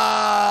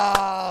 167.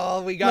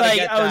 Oh, we gotta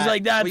get that. I was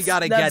like, we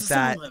gotta get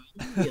that.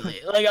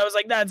 Like, I was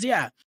like,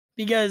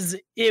 because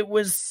it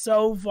was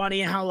so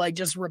funny how, like,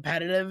 just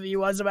repetitive he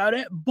was about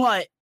it.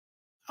 But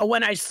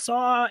when I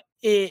saw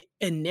it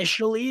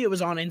initially, it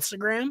was on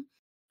Instagram,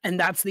 and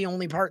that's the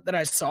only part that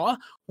I saw.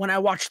 When I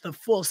watched the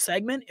full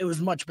segment, it was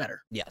much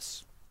better.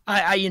 Yes.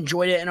 I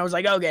enjoyed it, and I was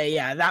like, okay,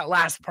 yeah, that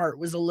last part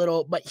was a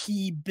little, but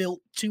he built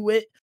to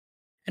it,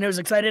 and I was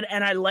excited,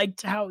 and I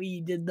liked how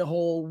he did the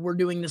whole, we're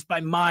doing this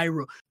by my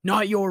rule,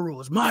 not your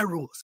rules, my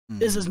rules.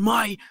 This is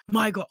my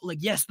goal. Like,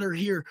 yes, they're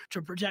here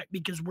to protect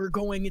because we're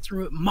going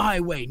through it my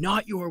way,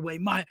 not your way.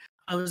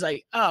 I was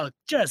like, oh,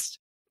 just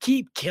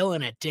keep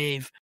killing it,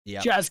 Dave.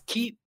 Yep. Just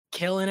keep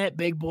killing it,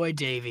 big boy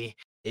Davey.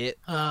 It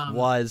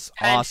was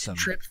awesome.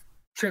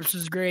 Trips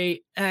was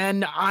great,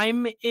 and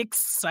I'm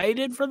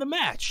excited for the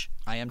match.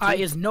 I am too.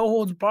 Is no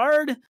holds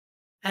barred,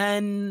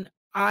 and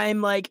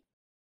I'm like,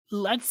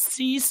 let's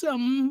see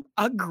some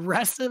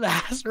aggressive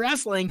ass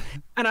wrestling.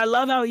 And I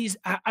love how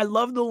I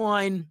love the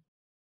line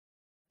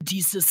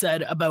Batista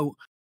said about,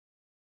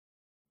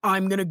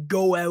 I'm gonna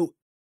go out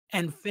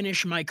and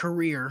finish my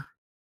career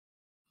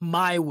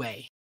my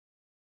way,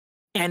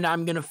 and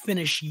I'm gonna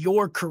finish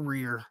your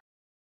career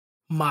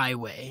my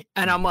way.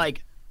 And I'm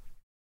like,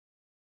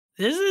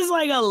 this is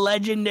like a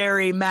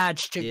legendary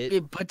match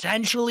to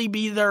potentially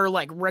be their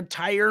like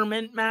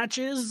retirement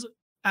matches,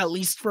 at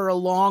least for a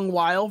long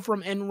while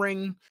from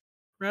in-ring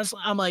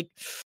wrestling. I'm like,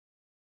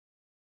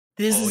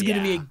 this is going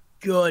to be a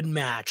good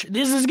match.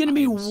 This is going to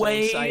be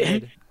it's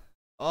going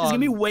to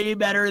be way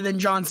better than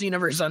John Cena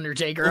versus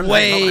Undertaker.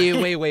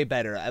 Way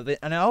better.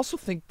 And I also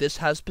think this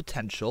has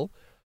potential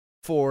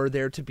for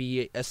there to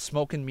be a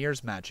smoke and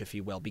mirrors match, if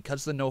you will,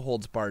 because the no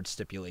holds barred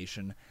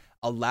stipulation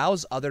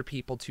allows other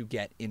people to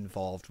get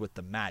involved with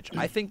the match.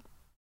 I think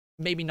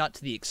maybe not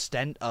to the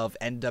extent of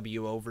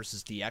NWO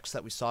versus DX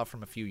that we saw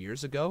from a few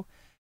years ago,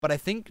 but I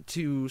think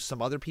to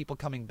some other people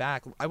coming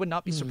back, I would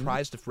not be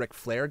surprised if Ric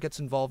Flair gets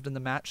involved in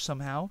the match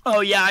somehow. Oh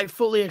yeah, I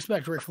fully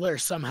expect Ric Flair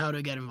somehow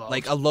to get involved.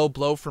 Like a low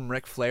blow from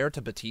Ric Flair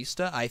to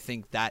Batista, I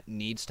think that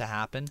needs to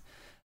happen.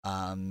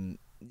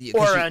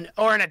 Or an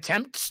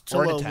attempt to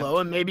low blow,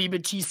 and maybe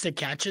Batista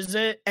catches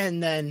it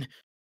and then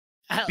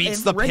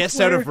beats the piss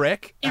out of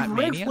Rick. If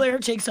Ric Flair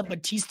takes a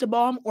Batista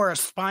bomb or a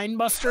spine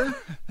buster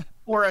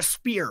or a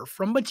spear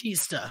from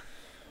Batista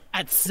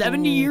at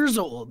 70 years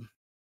old,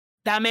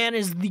 that man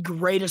is the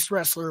greatest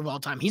wrestler of all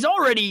time. He's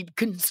already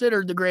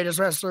considered the greatest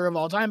wrestler of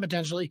all time,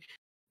 potentially.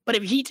 But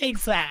if he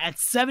takes that at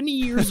 70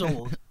 years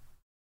old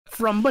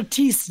from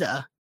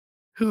Batista,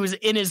 who's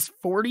in his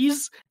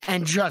 40s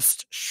and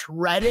just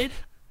shredded,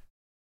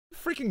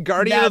 freaking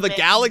Guardian of the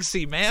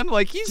Galaxy, man.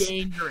 Like, he's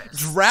dangerous.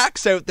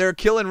 Drax out there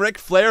killing Ric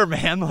Flair,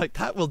 man. Like,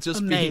 that will just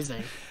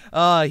amazing.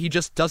 He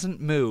just doesn't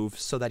move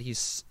so that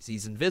he's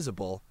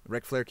invisible.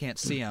 Ric Flair can't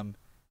see him,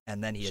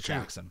 and then he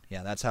attacks him.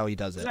 Yeah, that's how he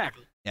does it.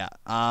 Exactly. Yeah.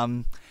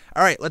 All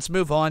right, let's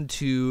move on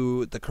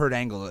to the Kurt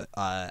Angle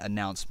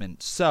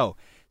announcement. So,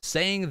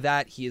 saying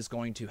that he is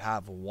going to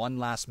have one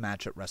last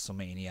match at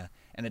WrestleMania,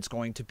 and it's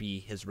going to be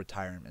his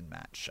retirement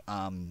match.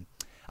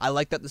 I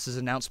like that this is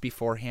announced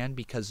beforehand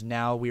because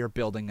now we are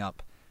building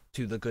up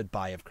to the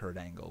goodbye of Kurt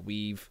Angle.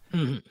 We've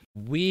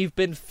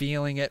been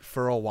feeling it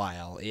for a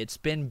while. It's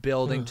been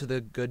building to the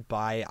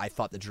goodbye. I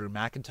thought the Drew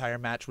McIntyre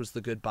match was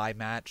the goodbye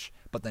match,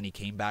 but then he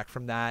came back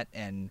from that,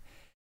 and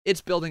it's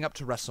building up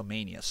to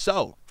WrestleMania.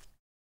 So,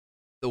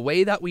 the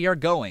way that we are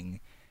going,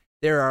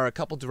 there are a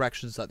couple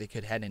directions that they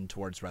could head in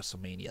towards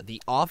WrestleMania.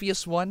 The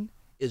obvious one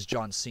is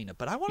John Cena,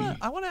 but I want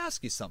to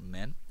ask you something,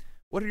 man.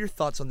 What are your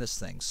thoughts on this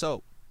thing?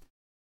 So,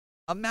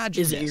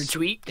 imagine Is it your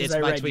tweet? It's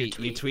my tweet.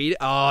 You tweet?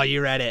 Oh,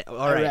 you read it.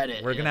 All right. Read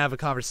it, We're going to have a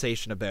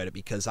conversation about it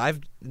because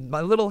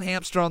my little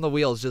hamster on the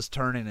wheel is just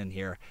turning in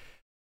here.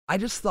 I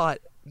just thought,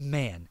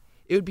 man,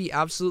 it would be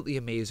absolutely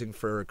amazing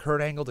for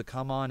Kurt Angle to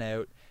come on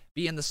out,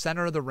 be in the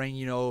center of the ring,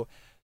 you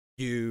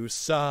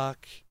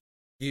suck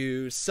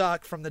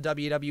from the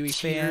WWE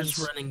Tears fans.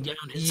 running down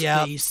his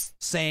face.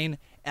 Saying,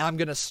 I'm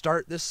going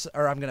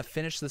to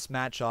finish this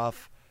match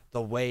off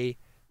the way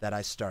that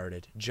I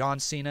started. John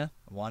Cena,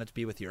 I wanted to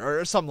be with you,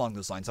 or something along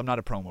those lines. I'm not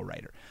a promo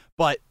writer.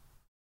 But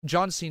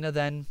John Cena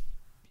then,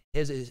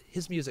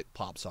 his music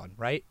pops on,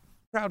 right?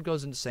 Crowd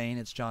goes insane.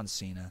 It's John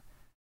Cena.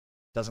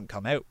 Doesn't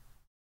come out.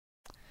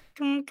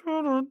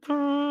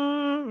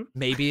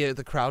 Maybe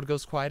the crowd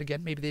goes quiet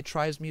again. Maybe they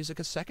try his music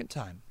a second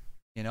time.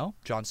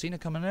 John Cena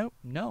coming out?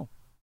 No.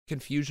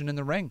 Confusion in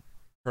the ring.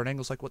 Kurt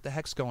Angle's like, what the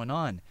heck's going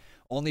on?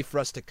 Only for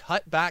us to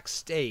cut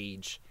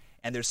backstage,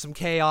 and there's some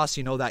chaos,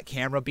 that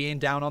camera being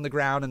down on the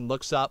ground and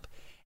looks up,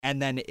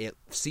 and then it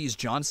sees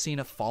John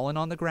Cena falling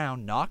on the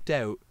ground, knocked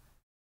out,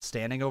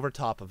 standing over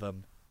top of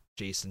him,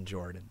 Jason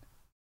Jordan.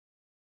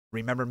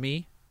 Remember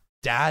me?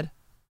 Dad?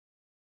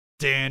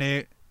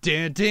 His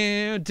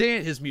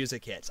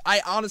music hits.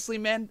 I honestly,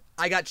 man,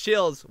 I got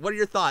chills. What are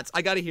your thoughts?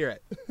 I gotta hear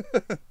it.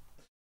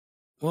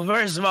 Well,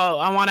 first of all,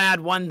 I want to add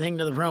one thing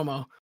to the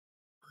promo.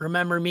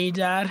 Remember me,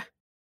 Dad?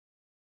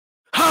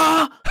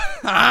 Ha!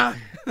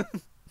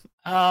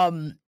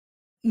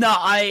 No,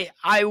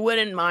 I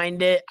wouldn't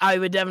mind it. I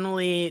would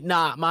definitely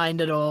not mind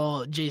at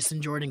all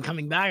Jason Jordan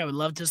coming back. I would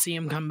love to see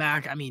him come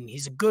back. I mean,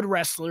 he's a good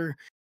wrestler.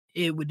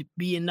 It would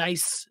be a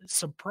nice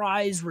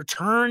surprise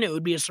return. It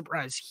would be a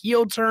surprise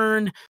heel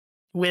turn.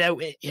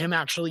 without him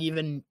actually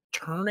even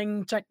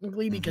turning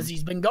technically because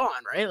he's been gone,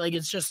 right? Like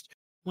it's just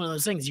one of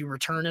those things. You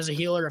return as a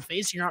heel or a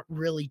face, you're not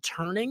really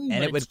turning,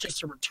 And but it's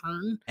just a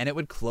return. And it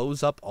would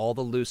close up all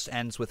the loose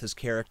ends with his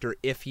character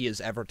if he is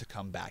ever to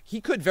come back.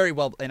 He could very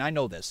well, and I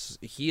know this,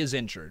 he is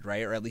injured,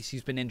 right? Or at least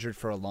he's been injured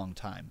for a long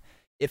time.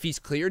 If he's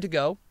cleared to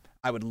go,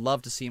 I would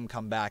love to see him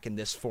come back in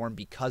this form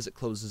because it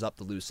closes up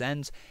the loose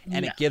ends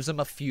and it gives him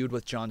a feud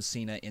with John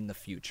Cena in the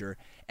future.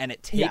 And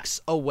it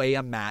takes away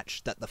a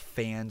match that the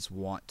fans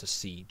want to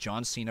see.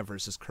 John Cena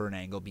versus Kurt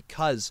Angle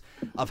because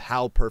of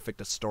how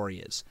perfect a story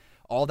is.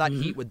 All that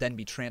heat would then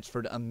be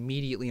transferred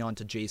immediately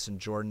onto Jason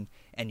Jordan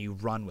and you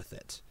run with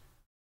it.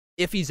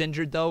 If he's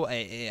injured, though,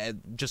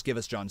 just give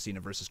us John Cena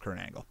versus Kurt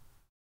Angle.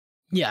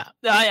 Yeah,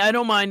 I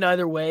don't mind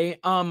either way.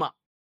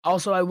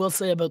 Also, I will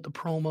say about the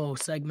promo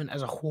segment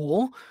as a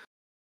whole,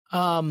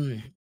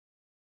 I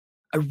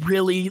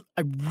really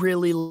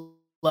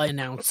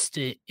announced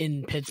it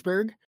in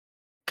Pittsburgh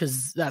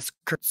because that's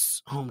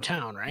Kurt's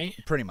hometown, right?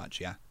 Pretty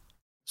much, yeah.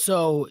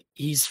 So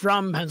he's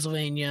from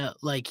Pennsylvania.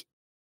 Like,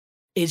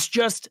 it's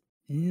just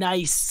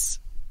nice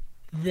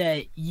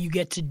that you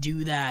get to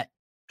do that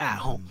at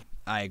home.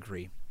 I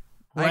agree.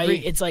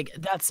 Right? It's like,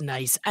 that's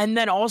nice. And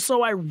then also,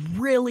 I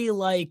really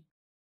like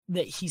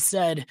that he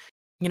said, I'm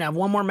going to have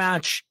one more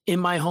match in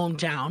my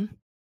hometown.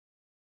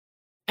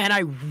 And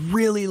I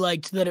really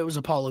liked that it was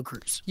Apollo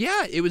Crews.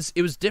 Yeah, it was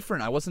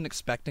different. I wasn't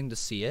expecting to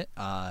see it.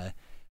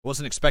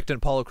 Wasn't expecting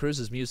Apollo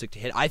Crews' music to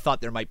hit. I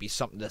thought there might be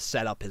something to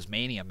set up his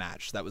Mania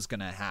match that was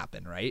going to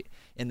happen, right?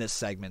 In this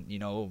segment,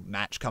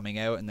 match coming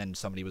out, and then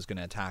somebody was going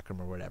to attack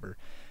him or whatever.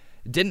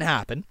 It didn't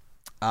happen.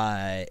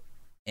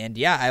 And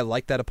yeah, I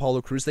like that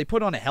Apollo Crews. They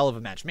put on a hell of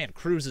a match. Man,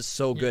 Crews is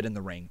so good in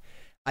the ring.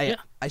 I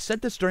said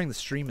this during the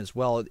stream as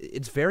well.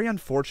 It's very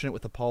unfortunate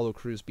with Apollo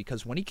Crews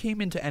because when he came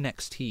into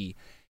NXT,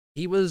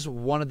 he was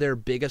one of their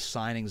biggest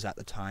signings at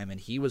the time, and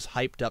he was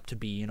hyped up to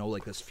be,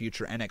 like this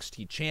future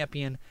NXT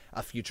champion,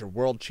 a future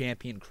world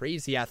champion,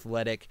 crazy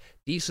athletic,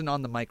 decent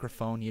on the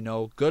microphone,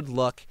 good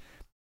look,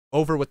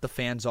 over with the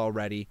fans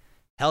already.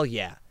 Hell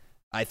yeah.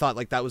 I thought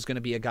like that was going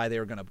to be a guy they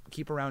were going to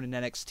keep around in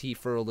NXT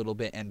for a little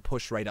bit and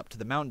push right up to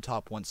the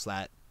mountaintop once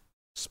that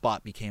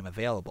spot became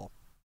available.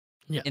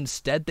 Yeah.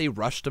 Instead, they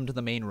rushed him to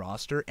the main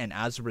roster, and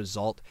as a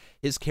result,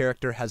 his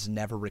character has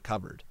never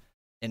recovered.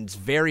 And it's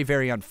very,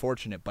 very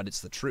unfortunate, but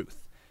it's the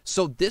truth.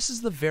 So this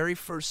is the very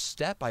first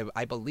step,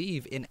 I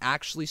believe, in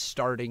actually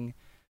starting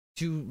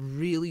to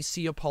really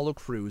see Apollo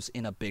Crews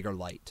in a bigger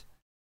light.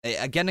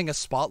 Getting a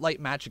spotlight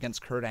match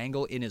against Kurt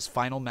Angle in his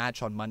final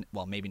match on Monday,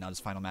 well, maybe not his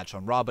final match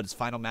on Raw, but his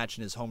final match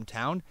in his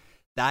hometown,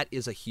 that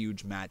is a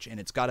huge match, and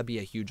it's got to be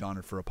a huge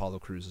honor for Apollo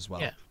Crews as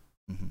well. Yeah.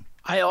 Mm-hmm.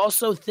 I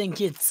also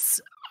think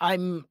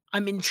I'm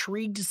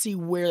intrigued to see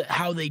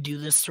how they do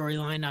this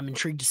storyline. I'm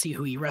intrigued to see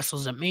who he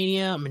wrestles at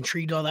Mania. I'm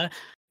intrigued all that.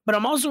 But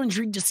I'm also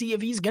intrigued to see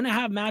if he's going to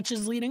have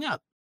matches leading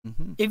up.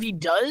 Mm-hmm. If he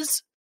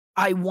does,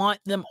 I want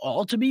them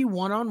all to be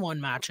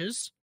one-on-one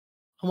matches.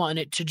 I want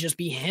it to just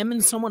be him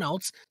and someone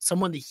else,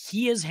 someone that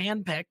he has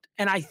handpicked.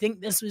 And I think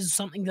this is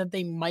something that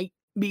they might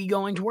be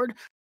going toward,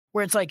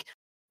 where it's like,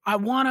 I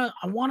wanna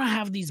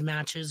have these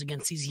matches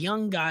against these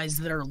young guys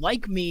that are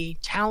like me,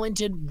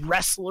 talented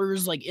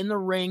wrestlers, like in the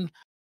ring,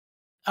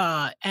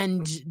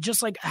 and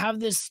just like have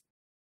this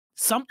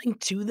something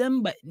to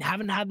them, but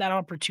haven't had that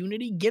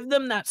opportunity. Give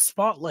them that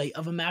spotlight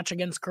of a match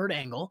against Kurt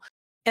Angle,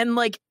 and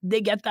like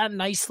they get that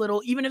nice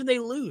little, even if they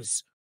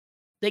lose,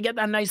 they get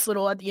that nice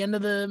little at the end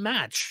of the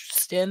match,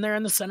 stand there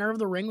in the center of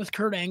the ring with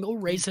Kurt Angle,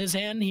 raise his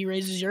hand, he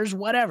raises yours,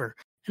 whatever,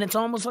 and it's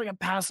almost like a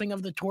passing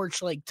of the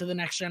torch, like to the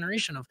next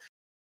generation of,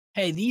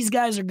 hey, these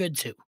guys are good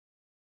too.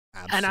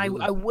 Absolutely.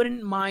 And I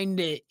wouldn't mind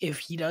it if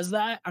he does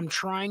that. I'm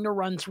trying to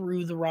run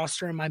through the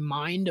roster in my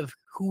mind of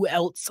who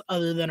else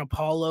other than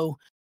Apollo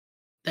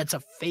that's a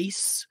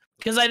face.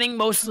 Because I think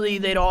mostly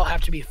they'd all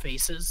have to be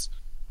faces.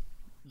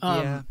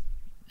 As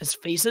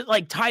faces.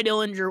 Like Ty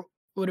Dillinger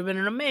would have been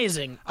an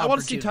amazing I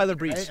want to see Tyler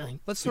Breeze. Right?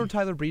 Let's throw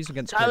Tyler Breeze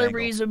against Tyler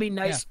Breeze would be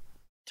nice.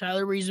 Yeah.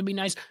 Tyler Breeze would be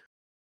nice.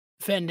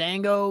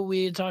 Fandango,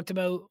 we talked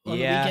about on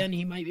the weekend.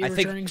 He might be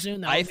returning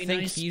soon. I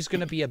think he's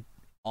going to be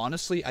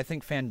honestly, I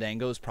think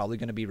Fandango is probably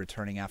going to be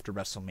returning after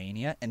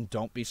WrestleMania, and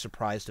don't be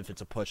surprised if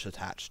it's a push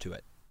attached to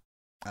it.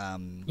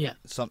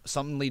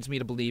 Something leads me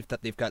to believe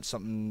that they've got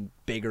something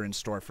bigger in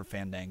store for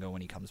Fandango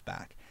when he comes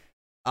back.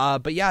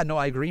 But yeah, no,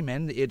 I agree,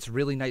 man. It's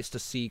really nice to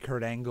see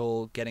Kurt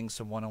Angle getting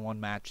some one-on-one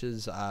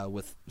matches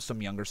with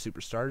some younger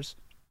superstars.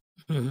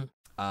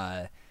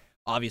 Mm-hmm.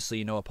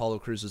 Obviously, Apollo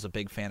Crews was a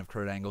big fan of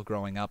Kurt Angle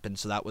growing up, and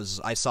so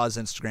I saw his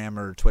Instagram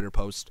or Twitter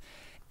post,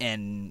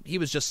 and he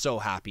was just so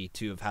happy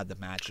to have had the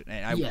match.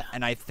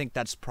 And I think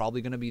that's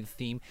probably going to be the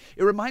theme.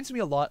 It reminds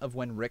me a lot of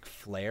when Ric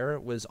Flair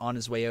was on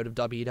his way out of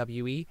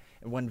WWE,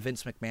 and when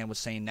Vince McMahon was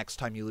saying, next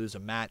time you lose a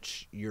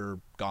match, you're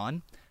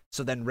gone.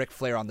 So then Ric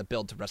Flair on the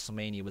build to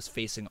WrestleMania was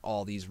facing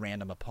all these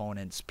random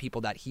opponents,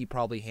 people that he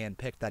probably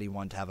handpicked that he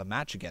wanted to have a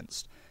match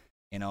against,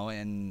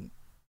 and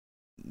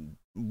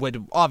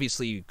would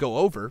obviously go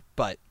over,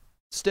 but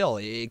still,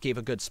 it gave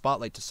a good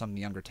spotlight to some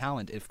younger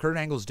talent. If Kurt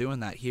Angle's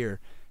doing that here,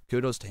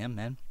 kudos to him,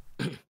 man.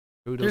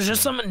 Kudos There's to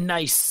just him. something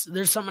nice.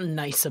 There's something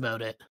nice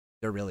about it.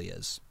 There really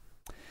is.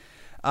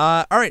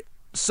 All right.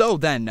 So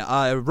then,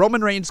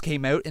 Roman Reigns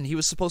came out, and he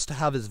was supposed to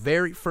have his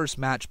very first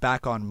match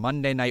back on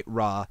Monday Night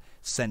Raw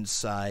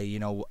since,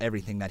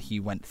 everything that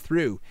he went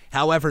through.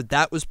 However,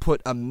 that was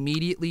put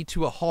immediately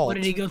to a halt. What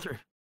did he go through?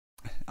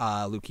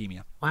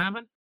 Leukemia. What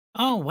happened?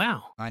 Oh,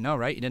 wow. I know,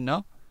 right? You didn't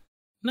know?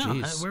 No,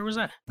 Jeez. where was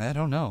that? I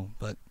don't know,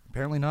 but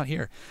apparently not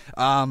here.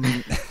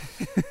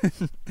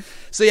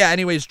 So yeah,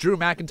 anyways, Drew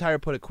McIntyre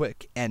put a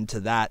quick end to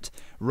that.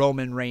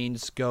 Roman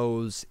Reigns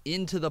goes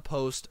into the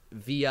post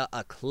via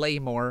a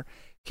Claymore.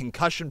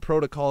 Concussion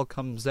Protocol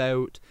comes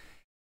out.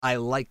 I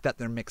like that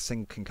they're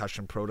mixing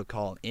Concussion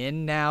Protocol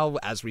in now.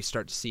 As we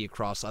start to see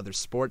across other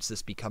sports,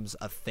 this becomes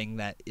a thing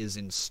that is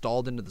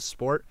installed into the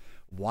sport.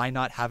 Why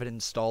not have it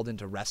installed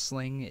into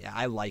wrestling?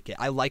 I like it.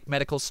 I like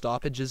medical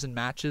stoppages in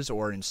matches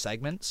or in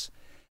segments.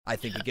 I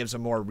think it gives a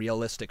more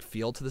realistic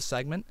feel to the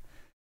segment.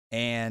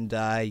 And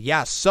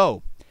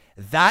so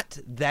that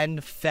then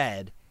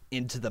fed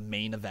into the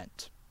main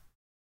event.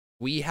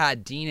 We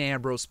had Dean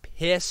Ambrose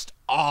pissed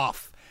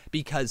off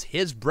because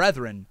his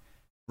brethren,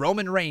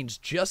 Roman Reigns,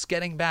 just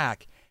getting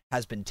back,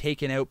 has been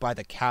taken out by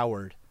the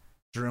coward,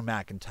 Drew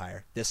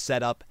McIntyre. This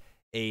set up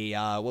a,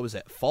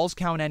 Falls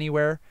Count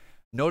Anywhere,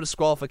 no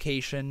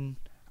disqualification,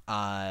 what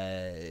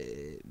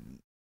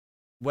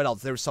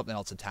else? There was something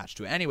else attached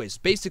to it. Anyways,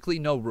 basically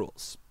no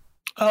rules.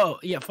 Oh,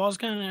 yeah, Falls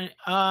Count.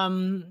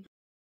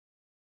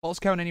 Falls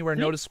Count Anywhere,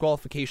 no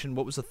disqualification.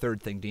 What was the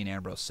third thing Dean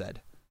Ambrose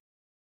said?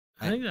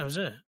 I think that was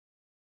it.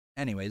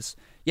 Anyways,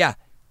 yeah.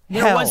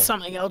 There was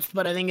something else,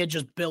 but I think it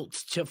just built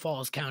to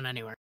Falls Count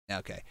Anywhere.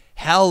 Okay.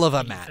 Hell of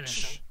a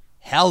match.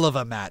 Hell of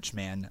a match,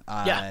 man.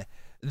 Yeah.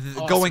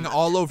 Awesome going match.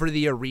 All over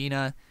the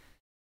arena,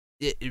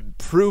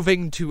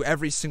 proving to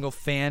every single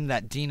fan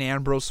that Dean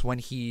Ambrose, when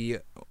he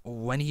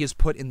is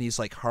put in these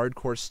like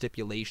hardcore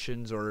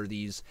stipulations or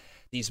these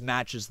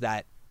matches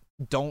that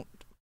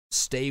don't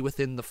stay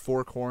within the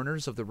four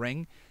corners of the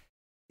ring,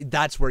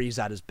 that's where he's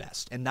at his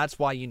best. And that's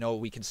why,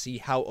 we can see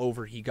how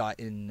over he got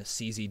in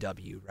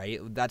CZW, right?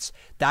 That's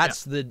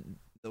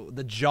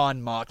the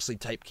Jon Moxley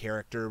type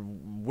character,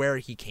 where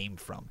he came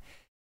from.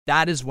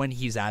 That is when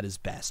he's at his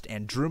best.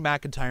 And Drew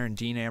McIntyre and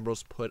Dean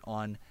Ambrose put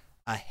on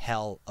a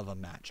hell of a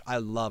match. I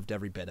loved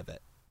every bit of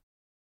it.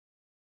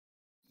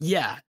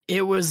 Yeah,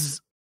 it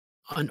was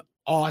an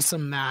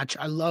awesome match.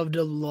 I loved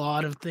a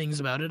lot of things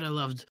about it. I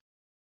loved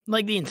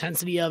the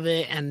intensity of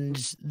it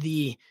and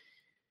the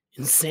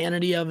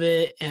insanity of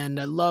it, and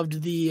I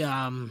loved the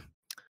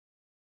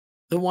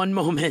one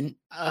moment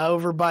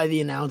over by the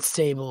announce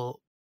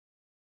table,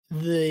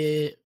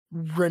 the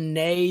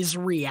Renee's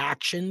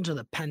reaction to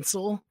the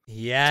pencil.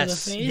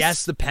 Yes, to the face.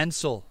 Yes, the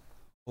pencil.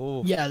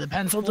 Oh, yeah, the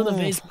pencil to the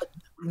face. But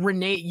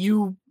Renee,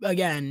 you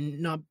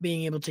again not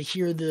being able to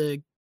hear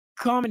the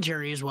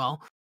commentary as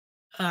well,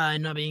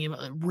 not being able.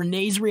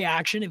 Renee's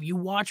reaction. If you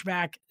watch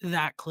back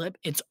that clip,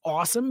 it's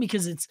awesome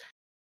because it's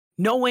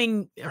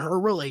knowing her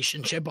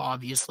relationship,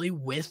 obviously,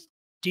 with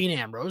Dean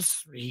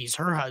Ambrose. He's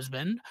her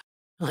husband,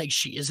 like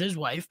she is his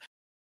wife.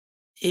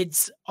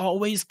 It's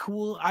always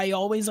cool. I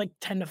always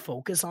tend to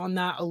focus on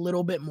that a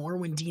little bit more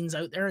when Dean's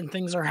out there and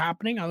things are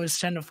happening. I always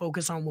tend to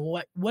focus on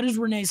what is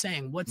Renee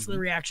saying? What's the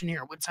reaction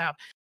here? What's happening?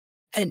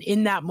 And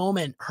in that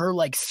moment, her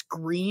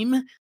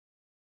scream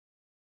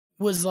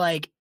was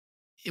what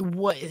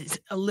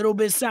a little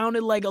bit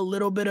sounded like a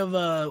little bit of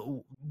a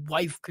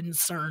wife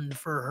concerned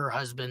for her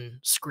husband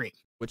scream.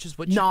 Which is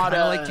what you kind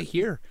of like to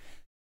hear,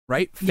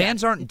 right?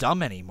 Fans aren't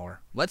dumb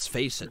anymore. Let's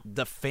face it.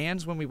 The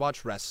fans, when we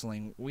watch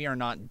wrestling, we are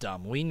not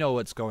dumb. We know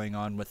what's going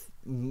on with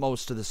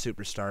most of the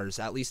superstars,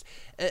 at least,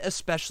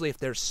 especially if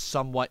they're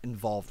somewhat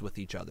involved with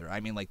each other. I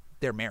mean,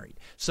 they're married.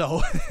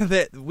 So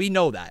we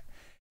know that.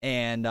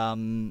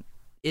 And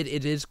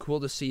it is cool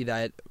to see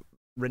that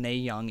Renee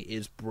Young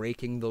is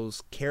breaking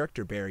those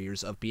character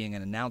barriers of being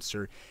an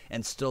announcer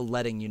and still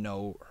letting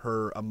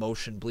her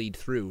emotion bleed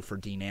through for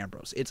Dean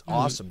Ambrose. It's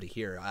awesome to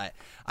hear.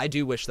 I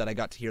do wish that I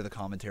got to hear the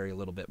commentary a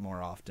little bit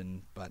more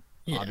often, but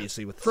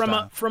obviously with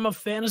from a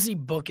fantasy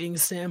booking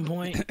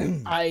standpoint,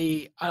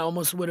 I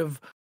almost would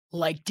have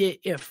liked it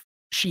if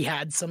she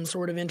had some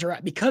sort of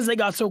interact because they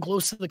got so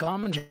close to the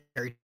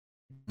commentary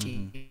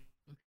team.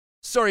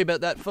 Sorry about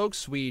that,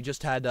 folks. We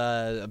just had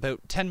about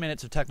 10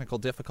 minutes of technical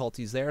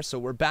difficulties there, so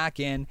we're back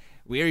in.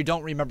 We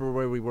don't remember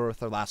where we were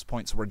with our last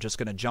point, so we're just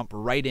going to jump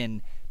right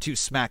in to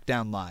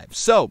SmackDown Live.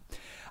 So,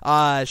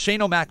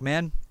 Shane O'Mac,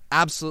 man,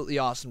 absolutely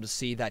awesome to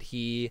see that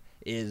he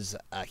is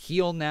a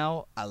heel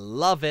now. I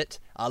love it.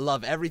 I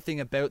love everything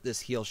about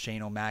this heel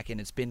Shane O'Mac,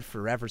 and it's been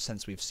forever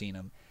since we've seen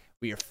him.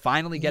 We are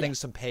finally getting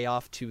some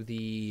payoff to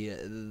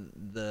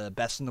the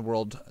Best in the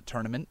World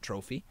tournament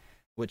trophy,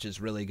 which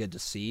is really good to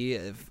see.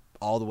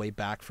 All the way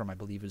back from, I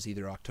believe it was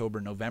either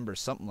October, November,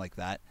 something like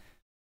that.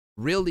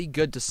 Really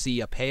good to see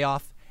a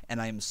payoff,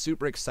 and I am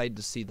super excited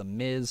to see The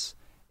Miz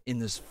in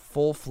this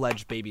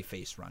full-fledged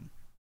babyface run.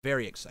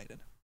 Very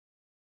excited.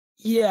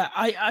 Yeah,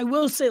 I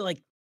will say,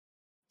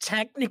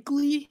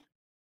 technically,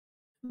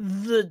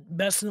 the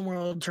Best in the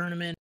World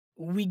tournament,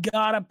 we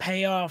got a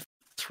payoff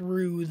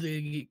through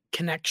the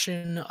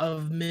connection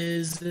of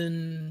Miz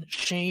and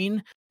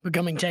Shane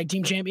becoming tag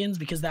team champions,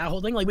 because that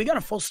whole thing, like, we got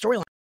a full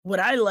storyline. What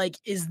I like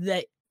is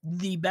that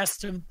the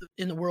best of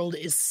in the world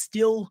is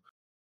still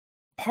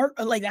part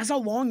of, like, that's how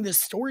long this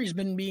story's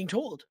been being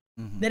told.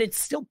 That it's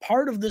still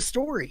part of the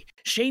story.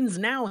 Shane's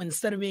now,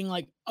 instead of being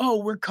like,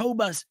 oh, we're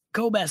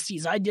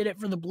co-besties, I did it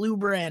for the blue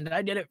brand,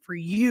 I did it for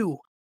you.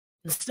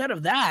 Instead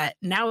of that,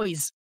 now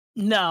he's,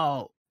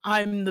 no,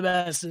 I'm the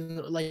best, and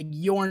like,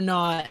 you're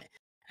not.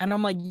 And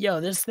I'm like,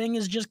 yo, this thing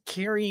is just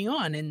carrying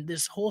on in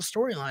this whole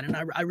storyline. And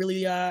I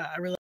really,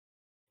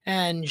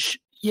 and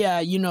yeah,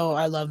 you know,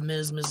 I love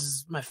Miz. Miz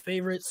is my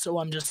favorite. So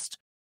I'm just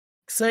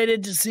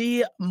excited to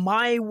see.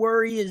 My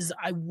worry is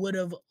I would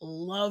have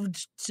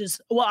loved to,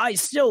 well, I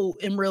still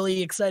am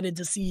really excited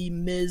to see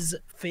Miz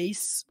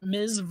face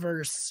Miz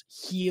versus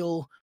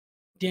heel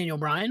Daniel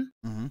Bryan.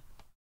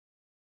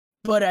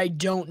 But I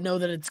don't know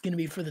that it's going to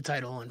be for the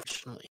title,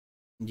 unfortunately.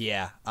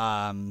 Yeah.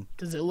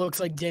 Because it looks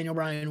like Daniel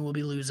Bryan will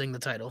be losing the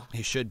title.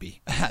 He should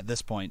be at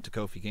this point. To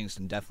Kofi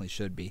Kingston definitely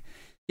should be.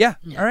 Yeah.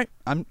 All right.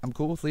 I'm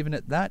cool with leaving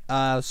it at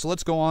that. So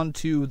let's go on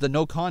to the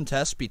no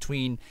contest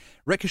between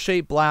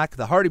Ricochet, Black,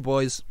 the Hardy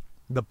Boys,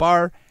 The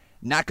Bar,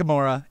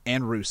 Nakamura,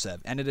 and Rusev.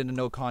 Ended in a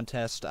no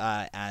contest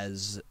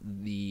as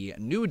the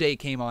New Day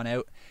came on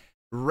out,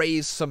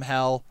 raised some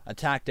hell,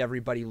 attacked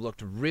everybody,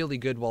 looked really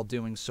good while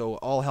doing so.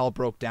 All hell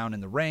broke down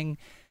in the ring.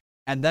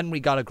 And then we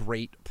got a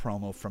great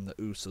promo from the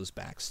Usos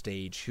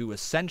backstage, who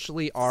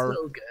essentially are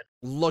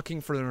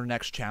looking for their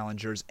next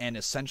challengers and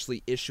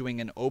essentially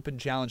issuing an open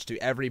challenge to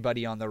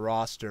everybody on the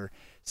roster,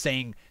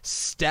 saying,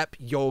 step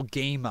your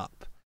game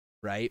up,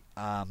 right?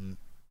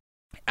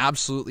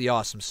 Absolutely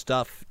awesome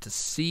stuff to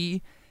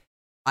see.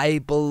 I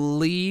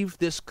believe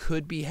this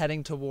could be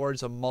heading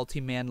towards a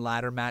multi-man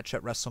ladder match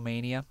at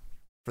WrestleMania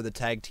for the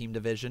tag team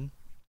division.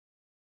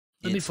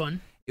 It'd be fun.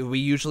 We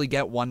usually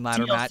get one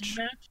ladder match.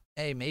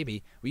 Hey,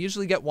 maybe. We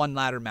usually get one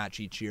ladder match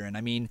each year, and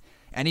I mean,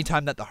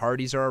 anytime that the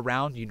Hardys are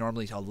around, you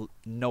normally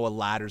know a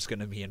ladder's going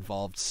to be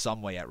involved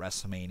some way at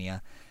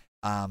WrestleMania.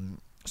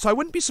 So I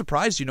wouldn't be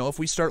surprised, if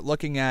we start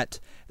looking at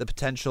the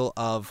potential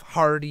of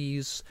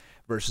Hardys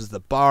versus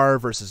The Bar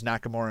versus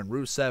Nakamura and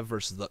Rusev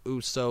versus the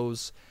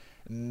Usos,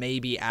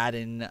 maybe add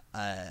in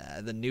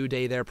the New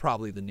Day there,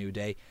 probably the New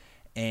Day,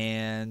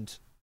 and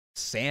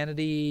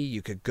Sanity.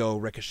 You could go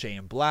Ricochet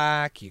and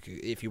Black. You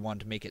could, if you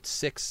wanted to make it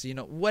 6,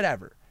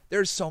 whatever.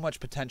 There's so much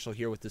potential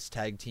here with this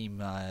tag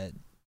team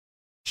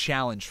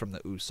challenge from the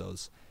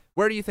Usos.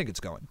 Where do you think it's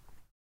going?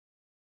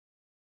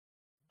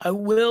 I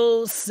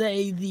will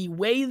say the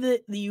way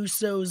that the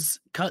Usos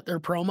cut their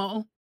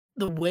promo,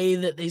 the way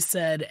that they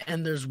said,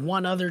 and there's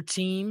one other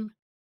team,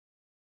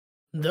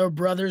 they're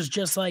brothers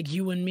just like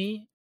you and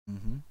me.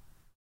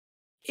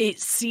 It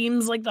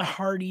seems like the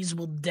Hardys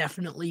will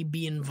definitely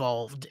be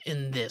involved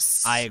in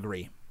this. I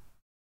agree.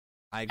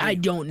 I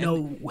don't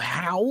know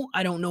how.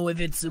 I don't know if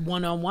it's a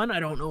one-on-one. I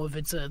don't know if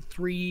it's a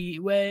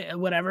 3-way,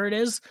 whatever it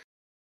is.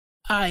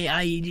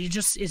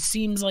 It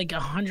seems like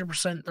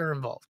 100% they're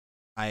involved.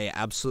 I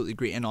absolutely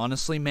agree. And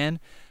honestly, man,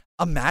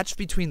 a match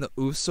between the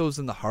Usos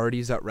and the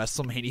Hardys at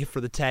WrestleMania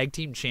for the tag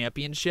team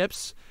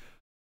championships.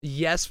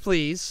 Yes,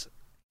 please.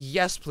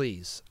 Yes,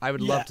 please. I would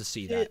love to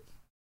see that.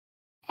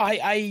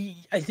 I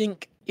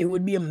think it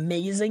would be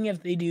amazing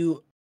if they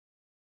do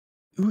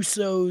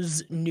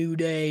Usos, New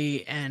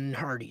Day, and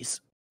Hardys.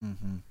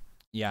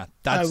 Yeah,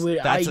 that's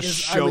a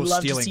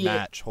show-stealing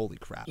match. Holy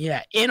crap.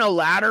 Yeah, in a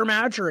ladder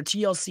match or a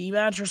TLC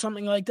match or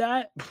something like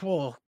that.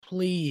 Oh,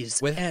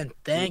 please, and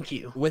thank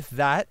you. With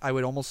that, I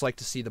would almost like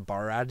to see the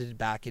Bar added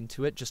back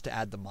into it just to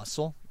add the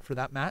muscle for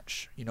that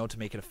match, to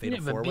make it a fatal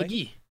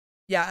 4-way.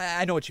 Yeah,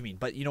 I know what you mean,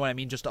 but you know what I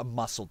mean? Just a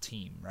muscle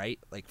team, right?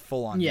 Like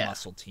full-on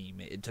muscle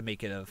team to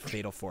make it a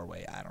fatal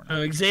 4-way. I don't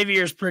know.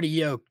 Xavier's pretty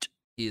yoked.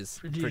 He is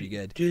pretty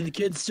good. Do the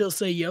kids still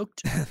say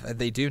yoked?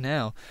 They do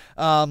now.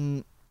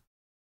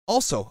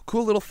 Also,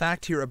 cool little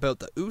fact here about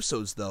the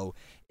Usos, though,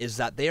 is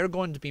that they are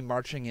going to be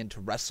marching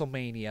into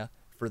WrestleMania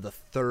for the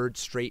 3rd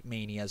straight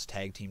Mania as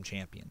tag team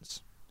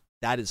champions.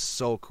 That is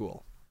so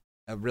cool.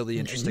 A really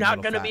interesting They're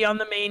not going to be on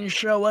the main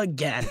show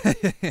again.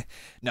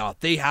 No,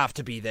 they have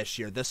to be this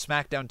year. The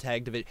SmackDown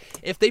tag division.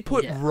 If they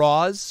put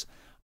Raws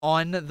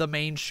on the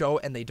main show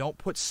and they don't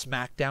put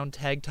SmackDown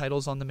tag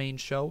titles on the main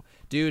show,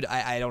 dude,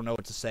 I don't know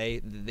what to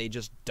say. They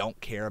just don't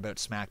care about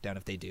SmackDown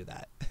if they do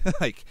that.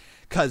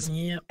 Because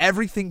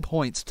everything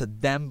points to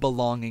them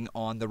belonging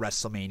on the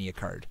WrestleMania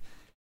card.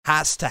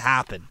 Has to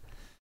happen.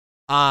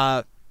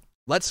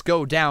 Let's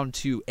go down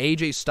to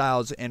AJ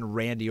Styles and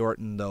Randy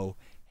Orton, though.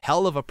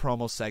 Hell of a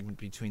promo segment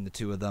between the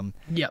two of them.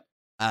 Yep.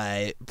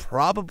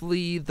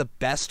 Probably the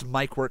best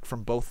mic work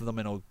from both of them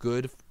in a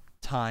good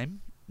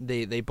time.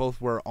 They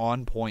both were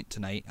on point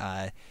tonight.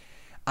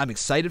 I'm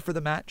excited for the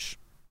match.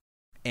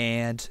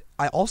 And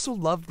I also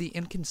love the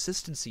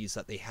inconsistencies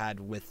that they had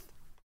with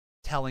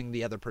telling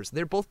the other person.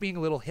 They're both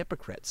being little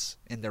hypocrites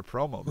in their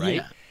promo, right?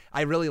 Yeah.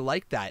 I really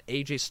like that.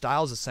 AJ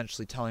Styles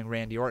essentially telling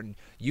Randy Orton,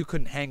 you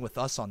couldn't hang with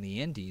us on the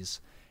indies.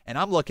 And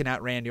I'm looking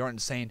at Randy Orton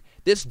saying,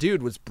 this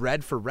dude was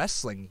bred for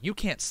wrestling. You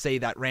can't say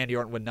that Randy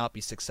Orton would not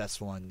be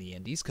successful in the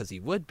indies, because he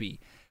would be.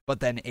 But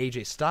then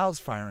AJ Styles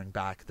firing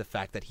back the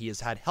fact that he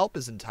has had help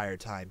his entire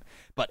time.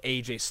 But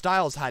AJ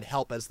Styles had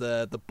help as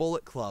the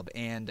Bullet Club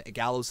and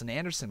Gallows and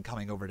Anderson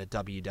coming over to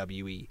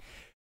WWE.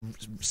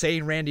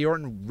 Saying Randy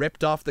Orton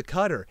ripped off the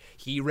Cutter.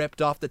 He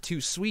ripped off the Too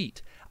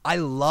Sweet. I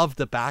love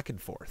the back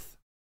and forth.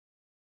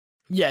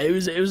 Yeah, it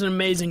was an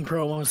amazing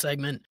promo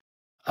segment.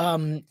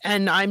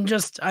 And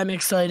I'm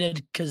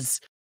excited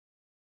because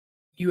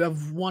you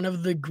have one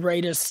of the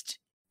greatest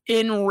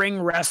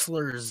in-ring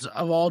wrestlers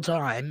of all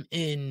time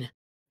in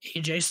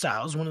AJ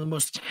Styles, one of the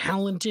most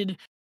talented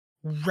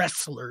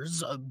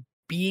wrestlers of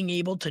being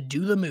able to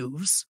do the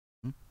moves.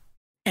 Mm-hmm.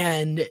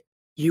 And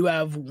you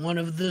have one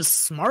of the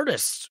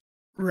smartest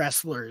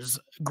wrestlers,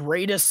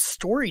 greatest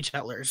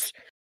storytellers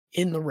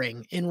in the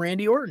ring in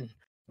Randy Orton.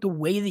 The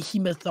way that he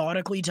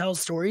methodically tells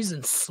stories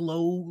and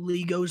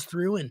slowly goes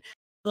through, and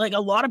like a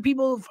lot of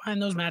people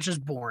find those matches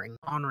boring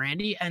on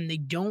Randy, and they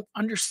don't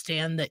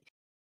understand that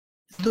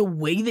the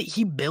way that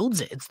he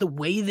builds it, it's the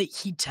way that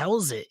he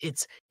tells it.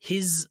 It's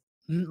his,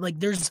 like,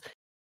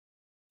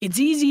 it's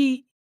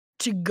easy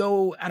to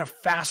go at a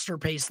faster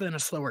pace than a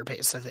slower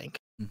pace, I think.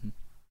 Mm-hmm.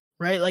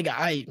 Right? Like,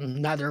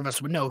 neither of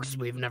us would know because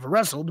we've never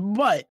wrestled,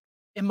 but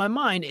in my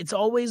mind, it's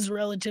always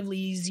relatively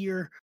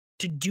easier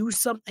to do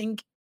something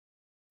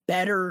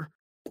better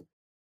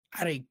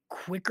at a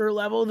quicker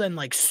level than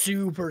like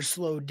super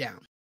slowed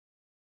down.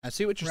 I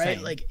see what you're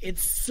saying. Like,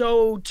 it's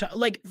so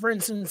like, for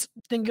instance,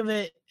 think of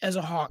it as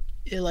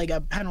like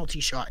a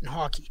penalty shot in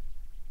hockey.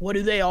 What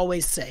do they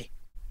always say?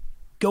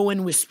 Go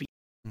in with speed.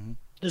 Mm-hmm.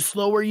 The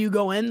slower you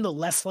go in, the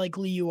less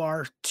likely you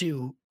are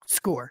to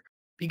score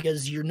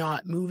because you're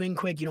not moving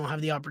quick. You don't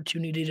have the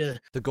opportunity to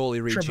the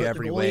goalie reads you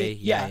every way.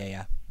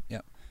 Yeah.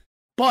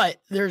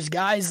 But there's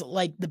guys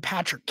like the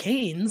Patrick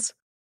Kanes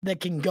that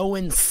can go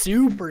in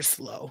super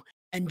slow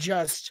and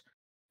just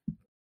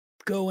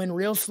go in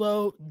real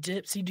slow,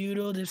 dipsy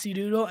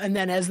doodle, and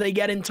then as they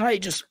get in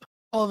tight, just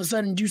all of a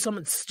sudden do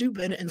something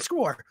stupid and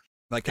score.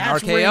 Like an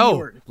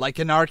RKO. Like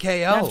an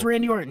RKO. That's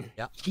Randy Orton.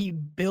 Yeah. He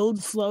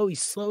builds slow.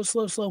 He's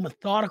slow,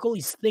 methodical.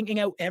 He's thinking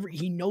out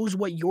he knows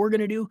what you're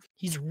going to do.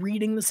 He's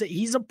reading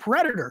he's a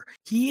predator.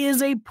 He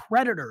is a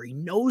predator. He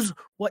knows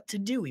what to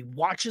do. He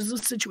watches the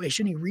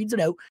situation. He reads it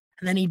out,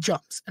 and then he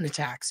jumps and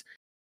attacks.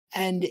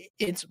 And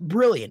it's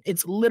brilliant.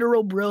 It's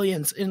literal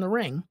brilliance in the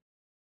ring.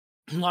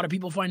 A lot of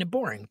people find it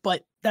boring,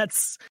 but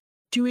that's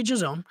to each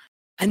his own.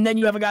 And then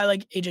you have a guy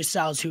like AJ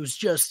Styles, who's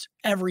just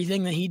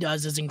everything that he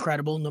does is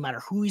incredible, no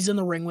matter who he's in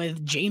the ring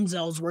with. James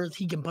Ellsworth,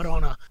 he can put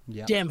on a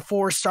damn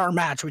 4-star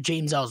match with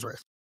James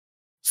Ellsworth.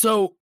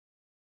 So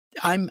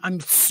I'm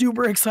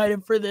super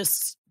excited for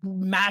this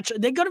match.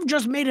 They could have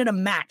just made it a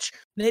match.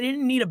 They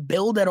didn't need a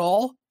build at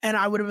all. And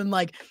I would have been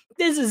like,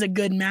 this is a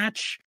good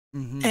match.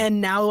 Mm-hmm.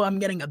 And now I'm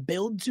getting a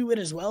build to it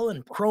as well,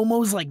 and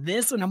promos like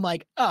this, and I'm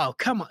like, oh,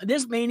 come on.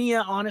 This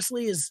Mania,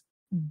 honestly, is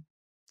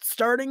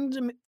starting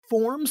to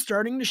form,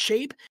 starting to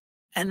shape,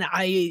 and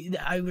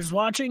I was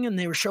watching, and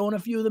they were showing a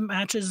few of the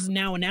matches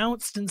now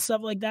announced and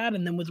stuff like that,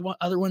 and then with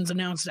other ones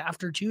announced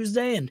after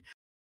Tuesday, and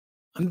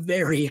I'm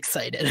very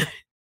excited.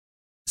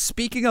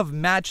 Speaking of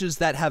matches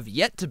that have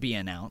yet to be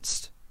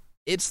announced,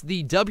 it's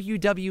the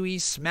WWE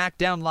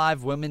SmackDown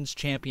Live Women's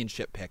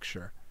Championship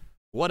picture.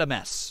 What a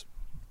mess.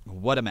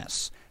 What a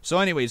mess. So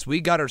anyways, we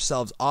got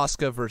ourselves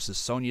Asuka versus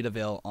Sonya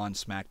Deville on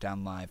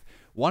SmackDown Live.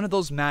 One of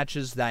those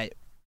matches that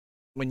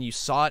when you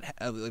saw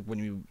it, when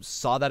you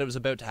saw that it was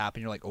about to happen,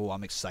 you're like, oh,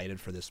 I'm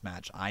excited for this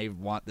match. I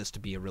want this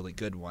to be a really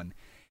good one.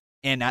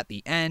 And at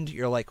the end,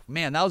 you're like,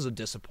 man, that was a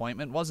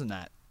disappointment, wasn't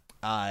that?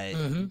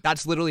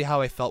 That's literally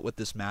how I felt with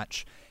this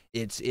match.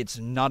 It's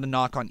not a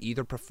knock on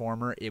either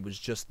performer. It was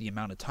just the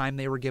amount of time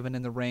they were given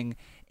in the ring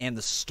and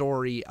the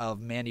story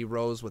of Mandy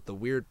Rose with the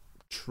weird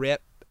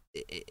trip.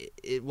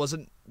 It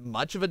wasn't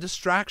much of a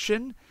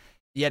distraction,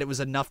 yet it was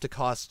enough to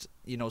cost,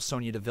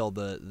 Sonya Deville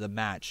the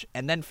match.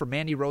 And then for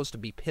Mandy Rose to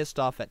be pissed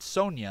off at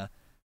Sonya,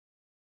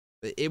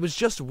 it was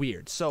just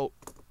weird. So,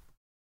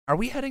 are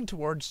we heading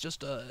towards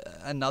just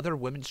another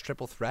women's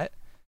triple threat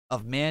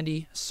of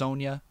Mandy,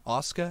 Sonya,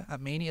 Asuka at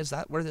Mania? Is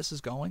that where this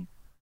is going?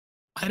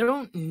 I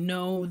don't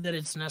know that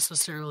it's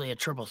necessarily a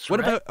triple threat.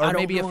 What about, or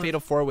maybe a fatal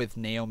four with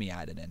Naomi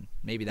added in?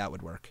 Maybe that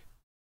would work.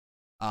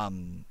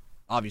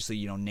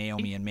 Obviously,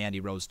 Naomi and Mandy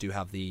Rose do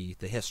have the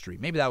history.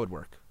 Maybe that would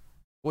work.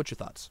 What's your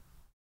thoughts?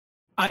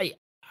 I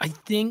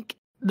think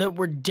that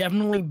we're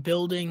definitely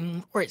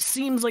building, or it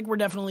seems like we're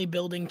definitely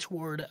building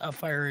toward a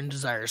Fire and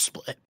Desire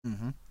split.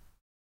 Mm-hmm.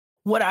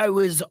 What I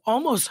was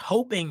almost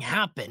hoping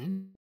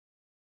happened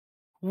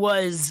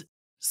was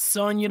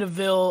Sonya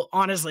Deville.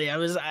 Honestly,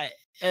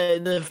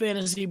 the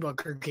fantasy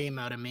booker came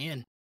out of me,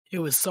 and it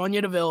was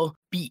Sonya Deville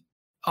beat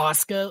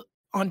Asuka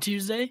on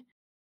Tuesday.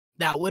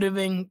 That would have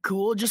been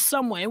cool. Just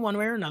some way, one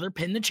way or another,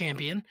 pin the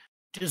champion,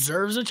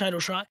 deserves a title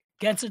shot,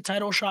 gets a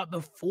title shot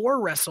before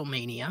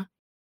WrestleMania,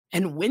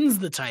 and wins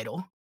the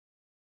title.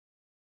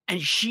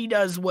 And she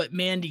does what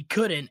Mandy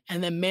couldn't,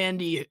 and then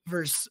Mandy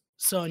versus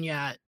Sonya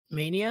at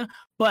Mania.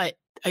 But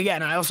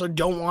again, I also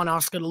don't want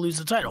Asuka to lose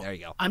the title. There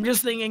you go. I'm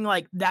just thinking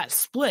like that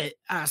split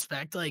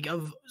aspect, like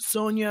of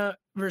Sonya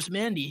versus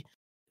Mandy,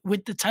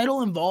 with the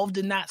title involved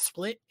in that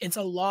split, it's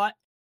a lot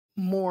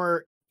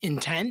more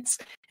intense.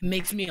 It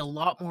makes me a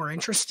lot more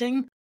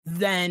interesting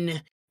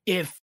than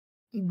if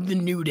the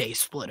New Day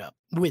split up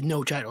with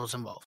no titles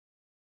involved.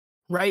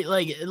 Right?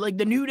 Like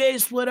the New Day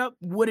split up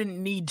wouldn't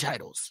need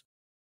titles.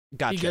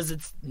 Gotcha. Because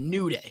it's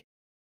New Day.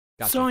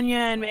 Gotcha. Sonya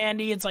and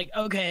Mandy, it's like,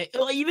 okay,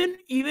 even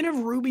if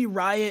Ruby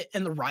Riott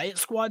and the Riott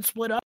Squad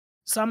split up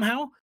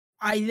somehow,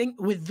 I think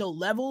with the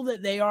level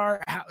that they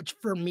are,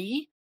 for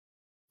me,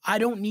 I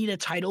don't need a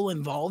title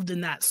involved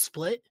in that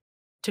split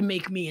to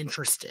make me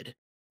interested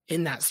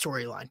in that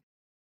storyline.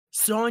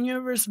 Sonya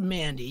versus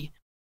Mandy,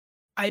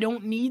 I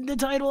don't need the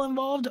title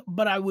involved,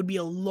 but I would be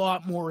a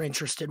lot more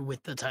interested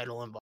with the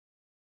title involved.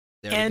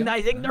 And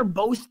I think they're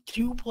both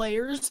two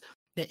players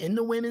that in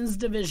the women's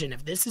division,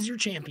 if this is your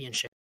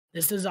championship,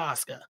 this is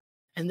Asuka,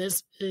 and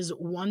this is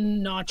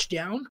one notch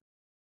down,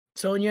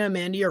 Sonya and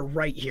Mandy are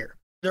right here.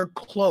 They're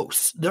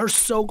close. They're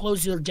so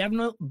close. They're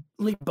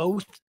definitely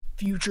both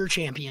future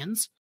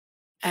champions,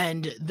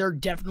 and they're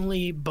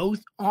definitely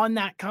both on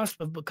that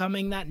cusp of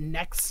becoming that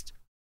next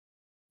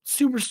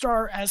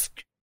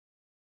superstar-esque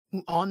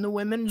on the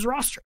women's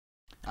roster.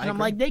 And I'm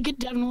like, they could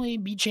definitely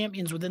be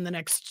champions within the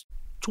next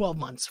 12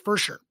 months, for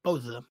sure,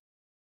 both of them.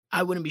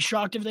 I wouldn't be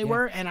shocked if they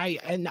were, and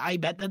I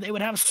bet that they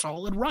would have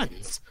solid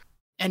runs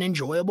and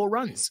enjoyable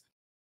runs.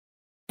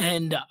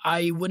 And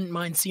I wouldn't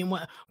mind seeing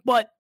what,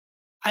 but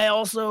I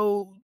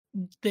also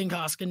think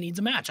Asuka needs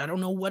a match. I don't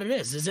know what it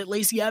is. Is it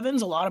Lacey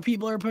Evans? A lot of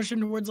people are pushing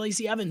towards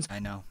Lacey Evans. I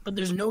know. But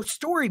there's no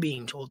story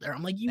being told there.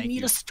 I'm like, you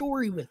need a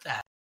story with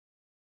that.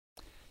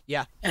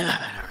 Yeah. I don't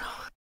know.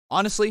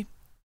 Honestly,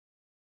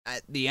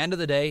 at the end of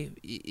the day,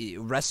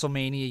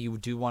 WrestleMania, you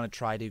do want to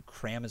try to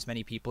cram as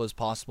many people as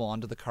possible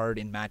onto the card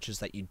in matches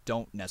that you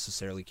don't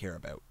necessarily care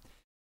about.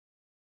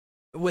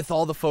 With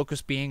all the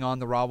focus being on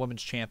the Raw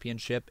Women's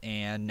Championship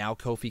and now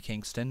Kofi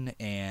Kingston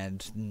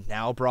and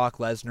now Brock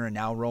Lesnar and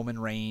now Roman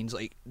Reigns,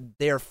 like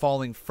they are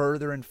falling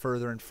further and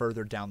further and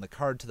further down the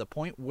card to the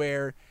point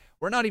where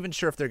we're not even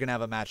sure if they're going to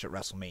have a match at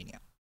WrestleMania.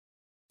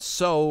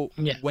 So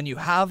when you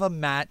have a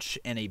match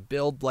and a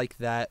build like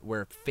that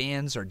where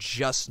fans are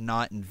just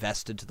not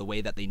invested to the way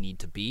that they need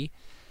to be,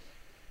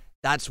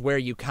 that's where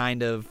you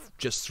kind of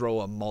just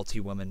throw a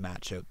multi-woman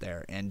match out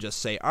there and just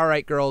say, all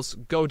right, girls,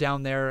 go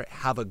down there,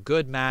 have a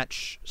good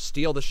match,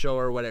 steal the show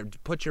or whatever,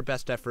 put your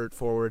best effort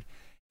forward,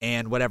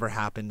 and whatever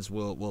happens,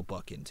 we'll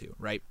book into,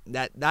 right?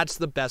 That's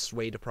the best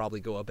way to probably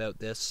go about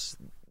this.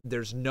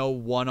 There's no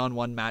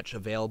one-on-one match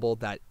available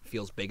that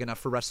feels big enough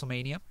for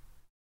WrestleMania.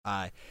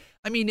 I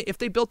mean, if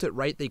they built it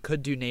right, they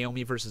could do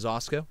Naomi versus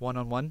Asuka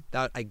one-on-one.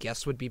 That, I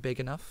guess, would be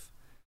big enough.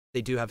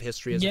 They do have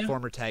history as a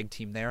former tag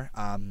team there.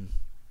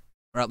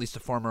 Or at least a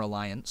former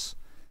alliance.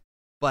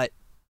 But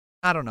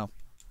I don't know.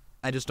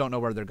 I just don't know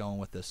where they're going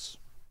with this.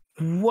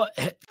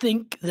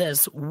 Think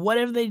this. What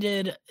if they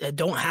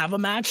don't have a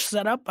match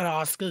set up, but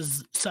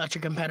Asuka's such a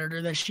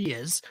competitor that she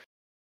is,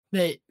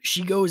 that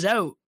she goes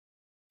out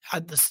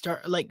at the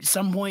start, like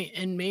some point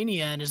in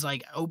Mania and is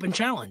like, open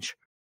challenge.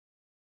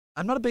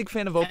 I'm not a big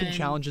fan of open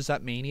challenges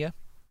at Mania.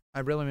 I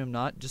really am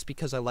not, just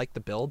because I like the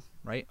build,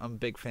 right? I'm a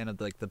big fan of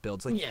the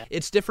builds.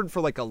 It's different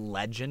for like a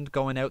legend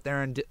going out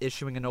there and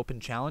issuing an open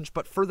challenge,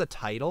 but for the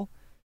title,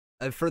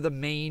 for the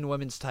main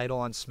women's title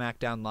on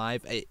SmackDown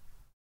Live,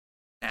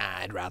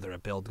 I'd rather a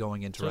build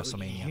going into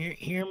WrestleMania.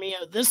 Hear me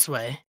out this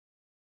way.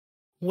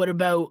 What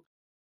about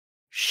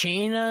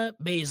Shayna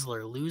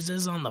Baszler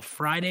loses on the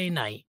Friday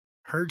night,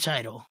 her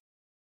title,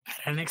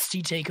 at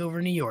NXT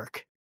TakeOver New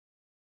York.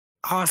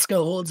 Asuka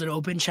holds an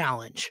open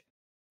challenge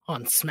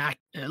on for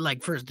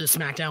the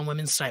SmackDown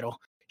Women's title.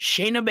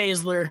 Shayna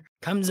Baszler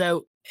comes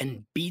out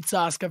and beats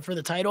Asuka for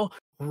the title.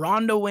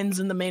 Ronda wins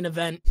in the main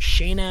event.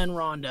 Shayna and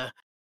Ronda,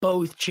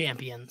 both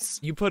champions.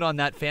 You put on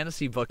that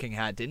fantasy booking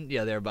hat, didn't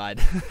you there,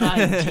 bud?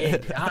 I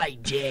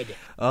did.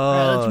 All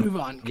right, let's move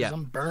on, because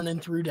I'm burning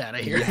through data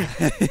here.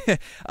 Yeah.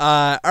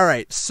 All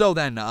right, so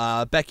then,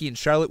 Becky and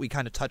Charlotte, we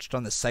kind of touched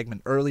on this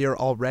segment earlier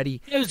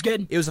already. It was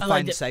good. It was a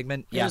fine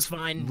segment. It was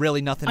fine.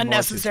 Really nothing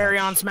unnecessary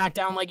on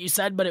SmackDown, like you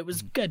said, but it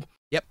was good.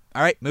 Yep.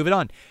 All right, moving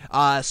on.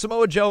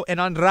 Samoa Joe and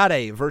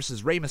Andrade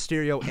versus Rey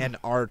Mysterio and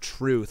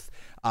R-Truth.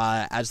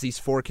 As these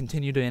four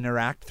continue to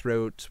interact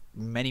throughout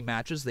many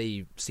matches,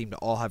 they seem to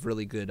all have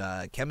really good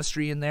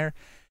chemistry in there.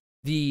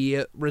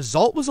 The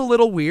result was a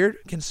little weird,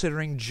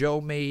 considering Joe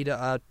made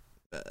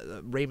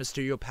Rey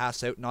Mysterio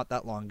pass out not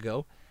that long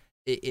ago.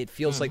 It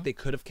feels like they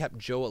could have kept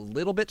Joe a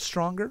little bit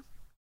stronger.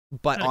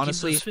 But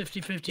honestly, it's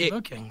 50-50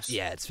 bookings.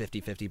 Yeah, it's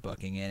 50-50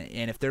 booking.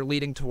 And if they're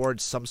leading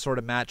towards some sort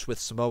of match with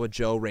Samoa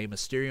Joe, Rey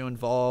Mysterio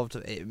involved,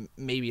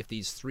 maybe if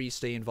these three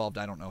stay involved,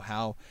 I don't know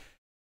how.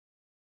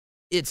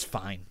 It's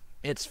fine.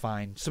 It's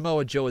fine.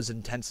 Samoa Joe is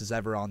intense as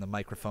ever on the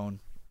microphone.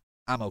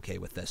 I'm okay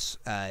with this.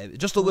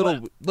 Just a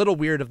little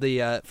weird of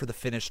the for the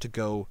finish to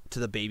go to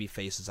the baby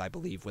faces, I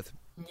believe, with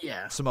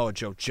Samoa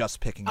Joe just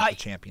picking up the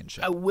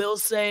championship. I will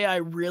say I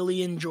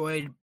really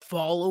enjoyed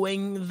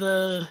following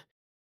the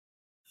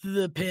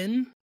the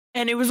pin,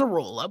 and it was a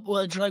roll up,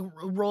 which like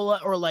roll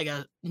up or like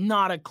a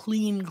not a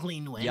clean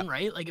win, Yep.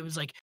 right? Like it was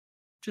like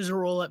just a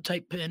roll up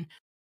type pin.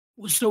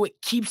 So it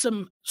keeps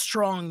him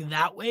strong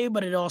that way,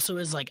 but it also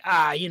is like,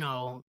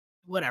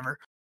 whatever.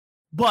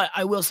 But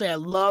I will say I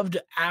loved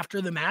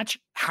after the match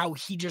how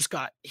he just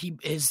got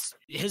his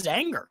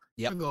anger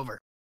took over.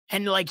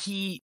 And like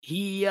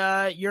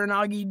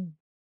Uranagi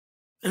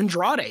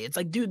Andrade, it's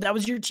like, dude, that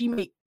was your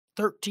teammate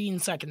 13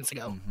 seconds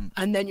ago. Mm-hmm.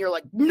 And then you're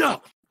like,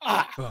 no,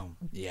 boom,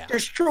 yeah,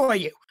 destroy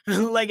you.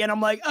 Like, and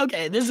I'm like,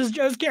 okay, this is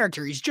Joe's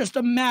character. He's just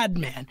a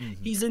madman.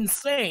 Mm-hmm. He's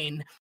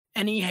insane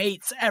and he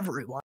hates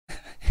everyone.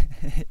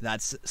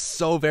 That's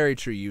so very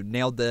true. You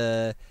nailed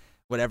the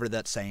whatever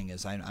that saying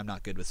is. I'm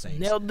not good with sayings.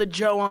 Nailed the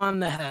Joe on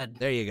the head.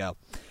 There you go.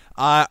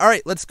 All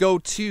right, let's go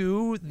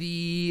to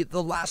the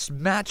last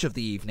match of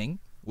the evening,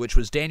 which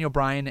was Daniel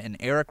Bryan and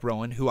Eric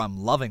Rowan, who I'm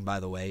loving, by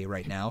the way,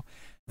 right now,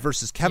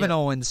 versus Kevin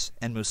Owens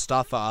and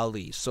Mustafa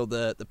Ali. So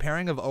the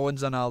pairing of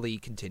Owens and Ali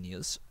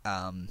continues,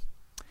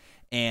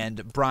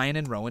 and Bryan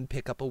and Rowan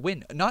pick up a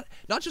win. Not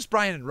just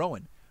Bryan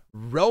and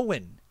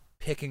Rowan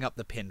picking up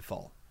the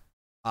pinfall.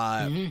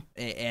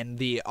 And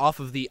the off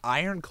of the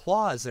Iron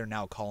Claws, they're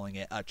now calling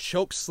it a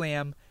choke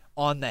slam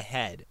on the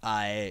head.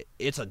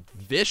 It's a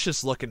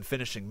vicious looking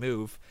finishing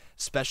move,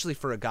 especially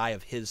for a guy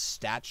of his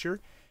stature.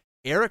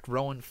 Eric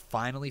Rowan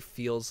finally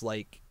feels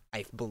like,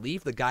 I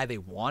believe, the guy they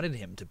wanted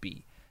him to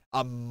be.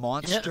 A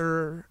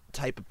monster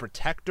type of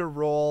protector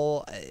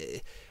role,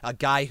 a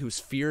guy who's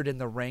feared in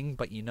the ring,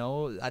 but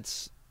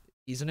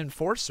he's an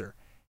enforcer.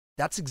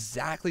 That's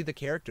exactly the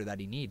character that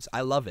he needs.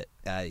 I love it.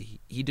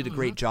 He did a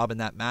great job in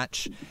that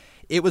match.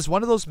 It was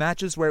one of those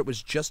matches where it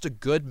was just a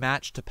good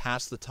match to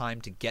pass the time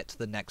to get to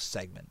the next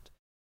segment,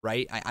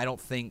 right? I don't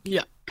think...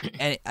 Yeah.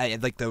 And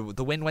like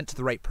the win went to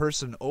the right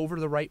person over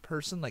the right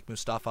person. Like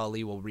Mustafa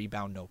Ali will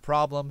rebound no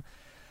problem.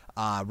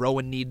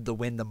 Rowan needed the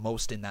win the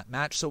most in that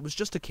match. So it was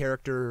just a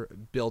character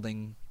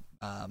building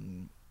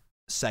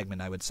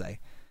segment, I would say.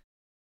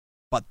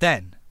 But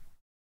then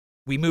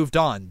we moved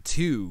on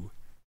to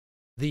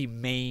the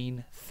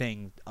main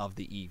thing of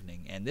the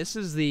evening, and this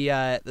is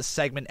the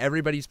segment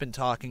everybody's been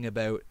talking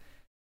about.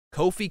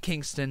 Kofi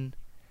Kingston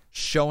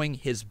showing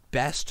his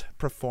best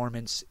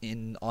performance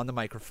on the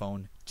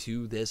microphone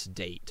to this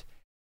date.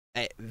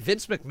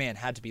 Vince McMahon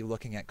had to be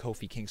looking at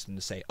Kofi Kingston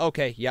to say,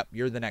 okay, yep,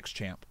 you're the next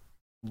champ.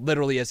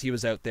 Literally, as he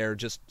was out there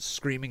just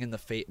screaming in the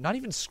face, not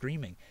even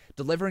screaming,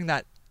 delivering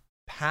that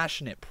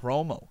passionate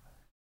promo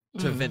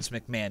to Vince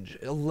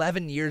McMahon.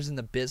 11 years in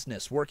the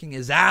business, working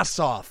his ass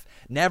off,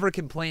 never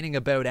complaining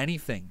about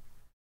anything.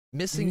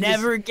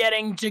 Never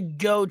getting to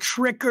go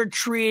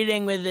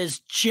trick-or-treating with his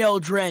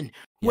children.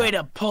 Yeah. Way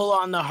to pull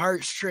on the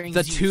heartstrings.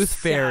 The Tooth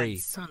Fairy.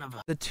 Son of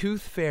a... The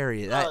Tooth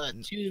Fairy.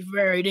 The Tooth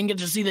Fairy. He didn't get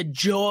to see the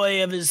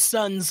joy of his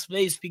son's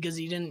face because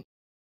he didn't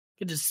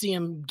get to see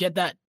him get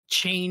that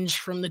change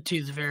from the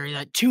Tooth Fairy,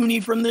 that toonie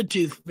from the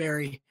Tooth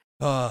Fairy.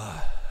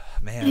 Oh,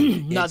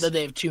 man. Not that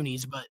they have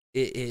toonies, but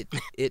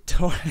it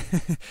tore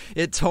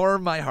it tore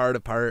my heart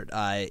apart.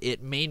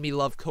 It made me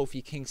love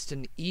Kofi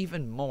Kingston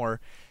even more.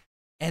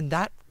 And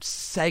that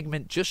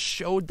segment just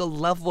showed the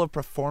level of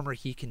performer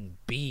he can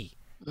be.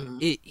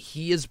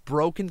 He has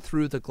broken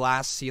through the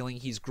glass ceiling.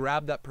 He's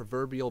grabbed that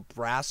proverbial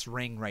brass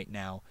ring right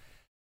now.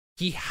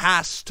 He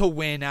has to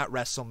win at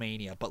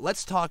WrestleMania. But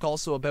let's talk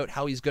also about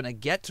how he's going to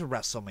get to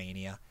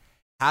WrestleMania,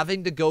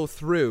 having to go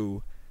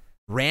through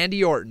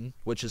Randy Orton,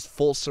 which is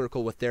full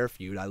circle with their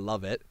feud. I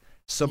love it.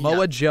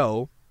 Samoa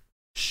Joe,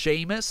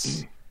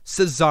 Sheamus,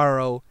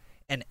 Cesaro,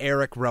 and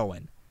Eric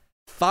Rowan.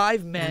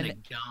 5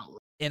 men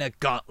in a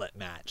gauntlet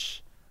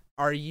match.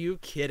 Are you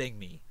kidding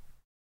me?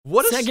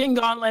 What second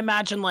gauntlet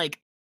match in like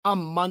a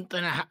month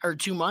and a half or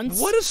 2 months?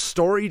 What a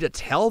story to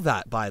tell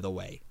that, by the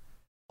way.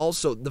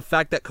 Also, the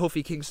fact that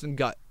Kofi Kingston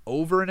got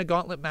over in a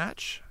gauntlet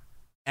match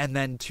and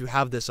then to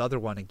have this other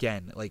one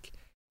again, like,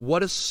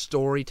 what a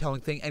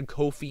storytelling thing. And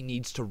Kofi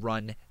needs to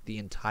run the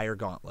entire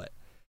gauntlet.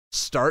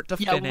 Start to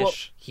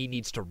finish, he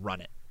needs to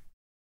run it.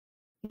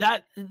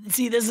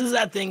 This is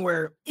that thing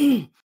where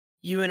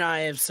you and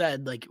I have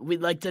said, like,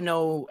 we'd like to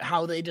know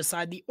how they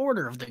decide the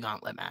order of the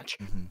gauntlet match.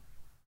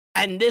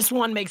 And this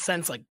one makes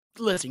sense. Like,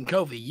 listen,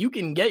 Kofi, you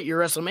can get your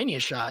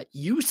WrestleMania shot.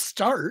 You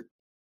start.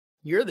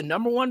 You're the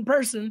number one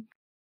person.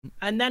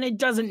 And then it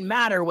doesn't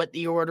matter what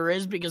the order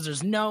is because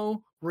there's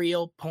no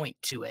real point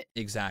to it.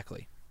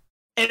 Exactly.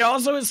 It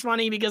also is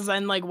funny because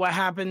then, like, what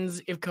happens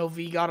if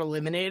Kofi got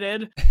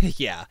eliminated?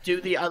 Yeah.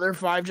 Do the other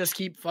 5 just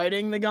keep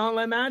fighting the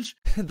gauntlet match?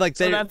 Like,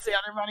 so that's the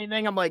other funny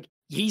thing. I'm like,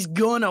 he's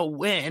gonna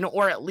win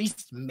or at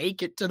least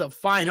make it to the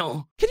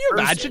final. Can you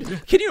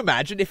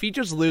imagine if he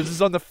just loses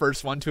on the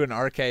first one to an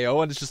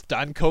RKO and it's just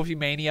done? Kofi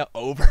Mania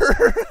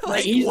over.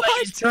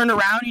 He's turned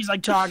around, he's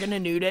like talking to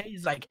New Day,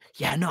 he's like,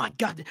 yeah, no, I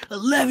got it.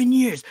 11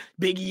 years.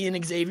 Big E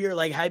and Xavier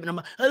like hyping him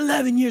up.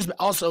 11 years. But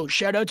also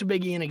shout out to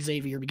Big E and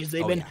Xavier because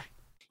they've been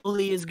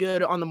equally as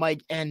good on the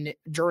mic and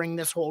during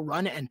this whole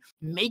run, and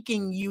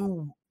making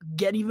you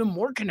get even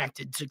more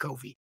connected to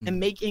Kofi, and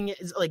making it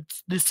like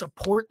the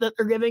support that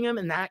they're giving him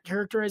and that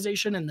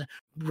characterization and the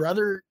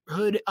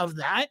brotherhood of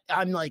that.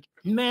 I'm like,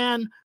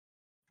 man,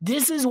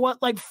 this is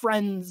what like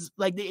friends,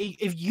 like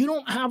if you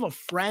don't have a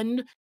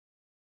friend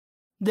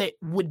that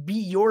would be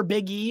your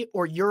Big E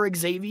or your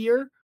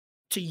Xavier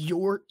to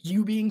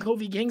you being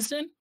Kofi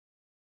Kingston,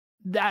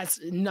 that's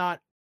not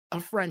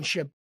a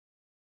friendship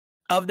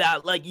of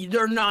that. Like,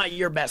 they're not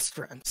your best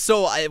friends.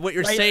 So what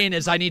you're saying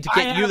is I need to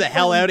get you the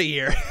hell out of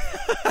here.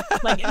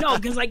 Like, no,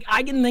 because like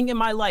I can think in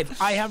my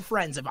life, I have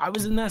friends. If I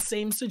was in that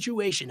same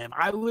situation, if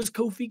I was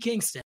Kofi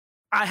Kingston,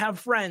 I have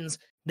friends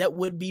that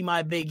would be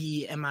my Big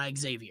E and my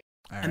Xavier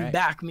and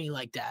back me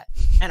like that.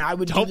 And I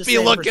would Don't be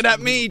looking at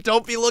me.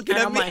 Don't be looking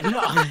at me. Like,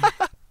 no.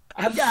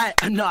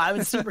 I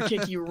would super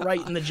kick you right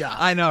in the jaw.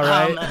 I know,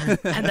 right?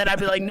 And then I'd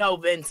be like, no,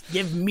 Vince,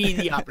 give me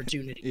the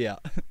opportunity. Yeah.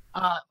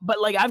 But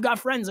like, I've got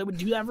friends that would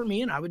do that for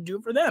me and I would do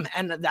it for them.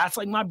 And that's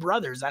like my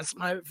brothers. That's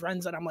my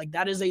friends that I'm like,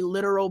 that is a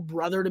literal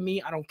brother to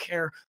me. I don't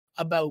care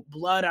about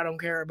blood. I don't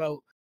care about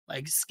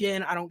like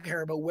skin. I don't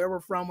care about where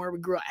we're from, where we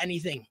grew up,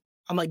 anything.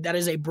 I'm like, that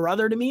is a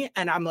brother to me.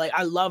 And I'm like,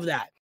 I love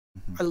that.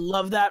 I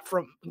love that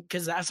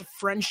because that's a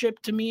friendship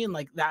to me. And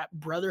like that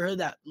brotherhood,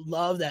 that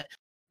love, that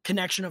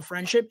connection of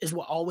friendship is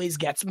what always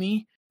gets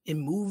me in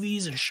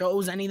movies and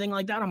shows, anything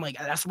like that. I'm like,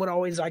 that's what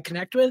always I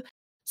connect with.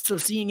 So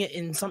seeing it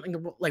in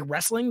something like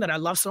wrestling that I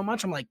love so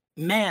much, I'm like,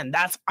 man,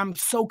 I'm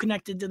so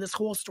connected to this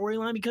whole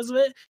storyline because of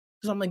it.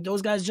 Because I'm like,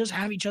 those guys just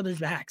have each other's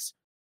backs.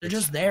 They're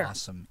just there.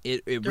 Awesome.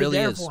 It really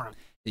is.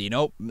 You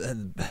know,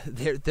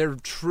 they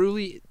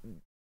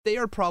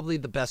are probably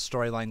the best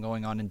storyline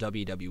going on in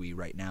WWE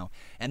right now.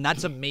 And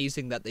that's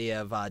amazing that they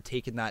have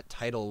taken that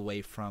title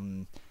away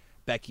from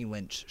Becky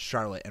Lynch,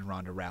 Charlotte, and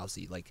Ronda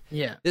Rousey. Like,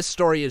 this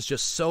story is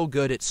just so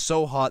good. It's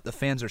so hot. The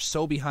fans are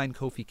so behind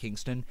Kofi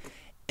Kingston.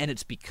 And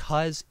it's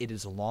because it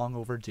is long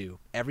overdue.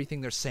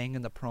 Everything they're saying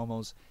in the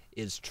promos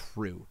is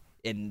true.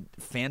 And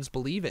fans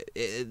believe it.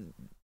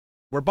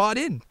 We're bought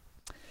in.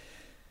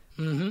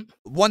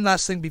 One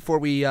last thing before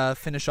we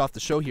finish off the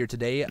show here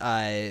today.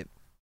 I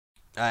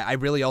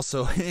really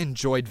also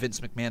enjoyed Vince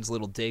McMahon's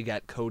little dig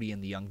at Cody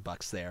and the Young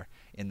Bucks there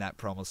in that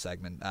promo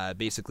segment.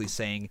 Basically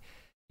saying,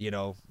 you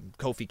know,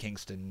 Kofi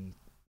Kingston,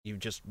 you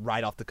just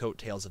ride off the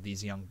coattails of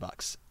these Young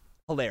Bucks.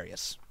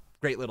 Hilarious.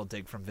 Great little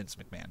dig from Vince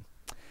McMahon.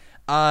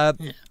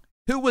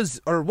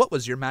 What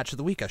was your match of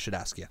the week, I should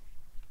ask you?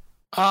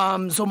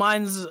 So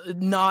mine's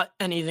not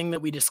anything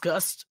that we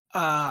discussed.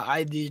 I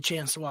had the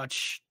chance to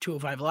watch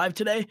 205 Live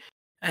today,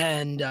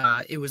 and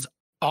it was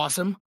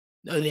awesome.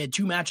 They had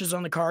 2 matches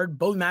on the card.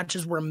 Both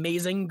matches were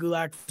amazing.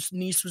 Gulak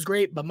Nice was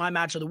great, but my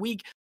match of the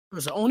week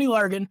was Oney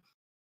Lorcan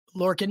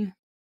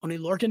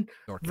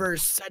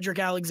versus Cedric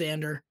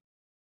Alexander.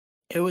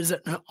 It was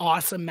an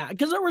awesome match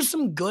because there were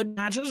some good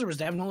matches. There was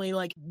definitely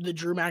like the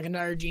Drew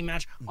McIntyre G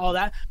match, all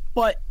that.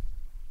 But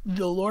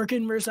the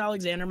Lorcan versus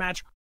Alexander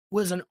match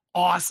was an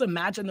awesome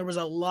match, and there was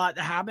a lot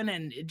that happened,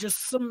 and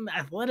just some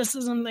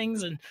athleticism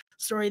things and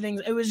story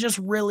things. It was just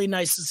really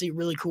nice to see,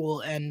 really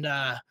cool. And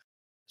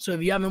so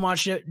if you haven't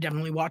watched it,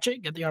 definitely watch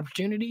it, get the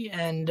opportunity.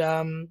 And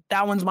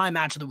that one's my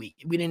match of the week.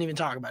 We didn't even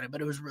talk about it, but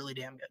it was really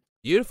damn good.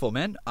 Beautiful,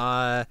 man.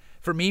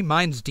 For me,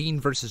 mine's Dean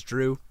versus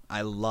Drew.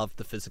 I love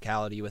the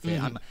physicality with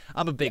it.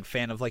 I'm a big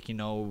fan of, like, you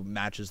know,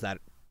 matches that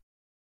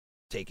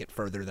take it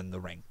further than the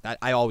ring. That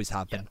I always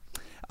have been.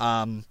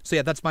 So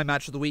yeah, that's my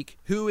match of the week.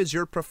 Who is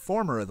your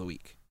performer of the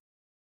week?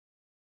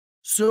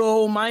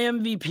 So my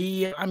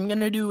MVP, I'm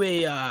gonna do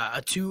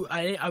a 2.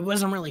 I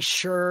wasn't really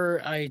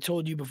sure. I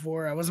told you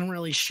before I wasn't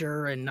really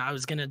sure, and I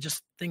was gonna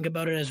just think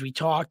about it as we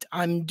talked.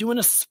 I'm doing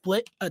a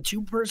split, a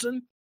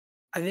 2-person.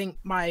 I think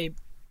my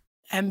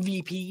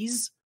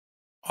MVPs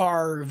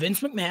are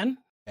Vince McMahon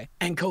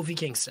and Kofi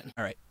Kingston.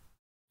 All right.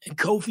 And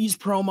Kofi's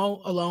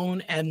promo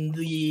alone and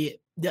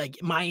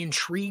my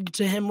intrigue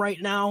to him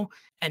right now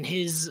and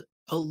his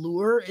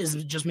allure is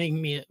just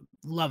making me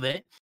love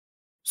it.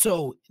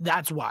 So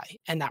that's why.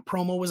 And that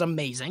promo was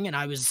amazing, and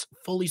I was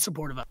fully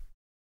supportive of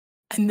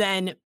it. And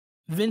then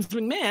Vince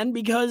McMahon,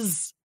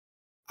 because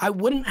I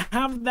wouldn't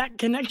have that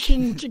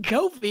connection to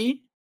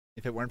Kofi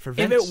if it weren't for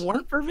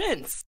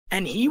Vince.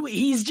 And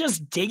he's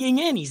just digging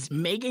in. He's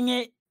making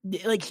it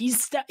like he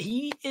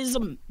is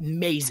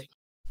amazing.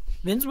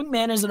 Vince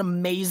McMahon is an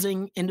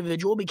amazing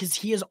individual because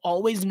he has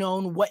always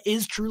known what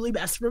is truly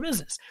best for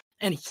business.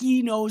 And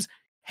he knows,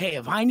 hey,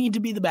 if I need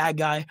to be the bad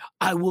guy,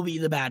 I will be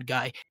the bad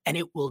guy, and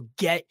it will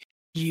get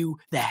you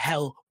the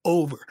hell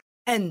over.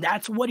 And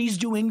that's what he's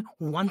doing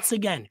once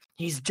again.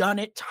 He's done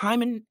it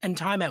time and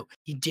time out.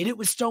 He did it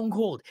with Stone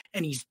Cold,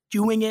 and he's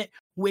doing it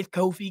with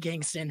Kofi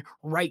Kingston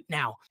right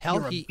now.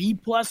 You're a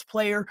B-plus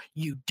player.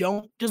 You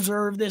don't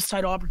deserve this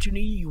title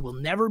opportunity. You will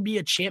never be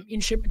a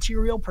championship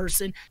material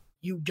person.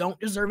 You don't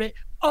deserve it.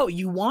 Oh,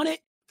 you want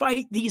it?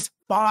 Fight these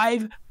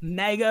 5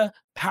 mega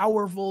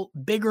powerful,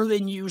 bigger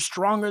than you,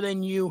 stronger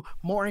than you,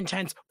 more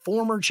intense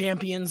former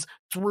champions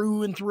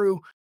through and through.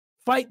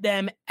 Fight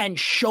them and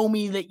show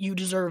me that you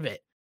deserve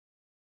it.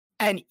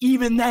 And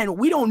even then,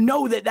 we don't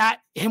know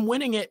that him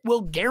winning it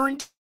will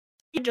guarantee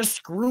to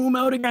screw him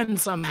out again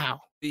somehow.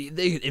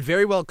 It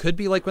very well could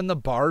be like when the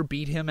Bar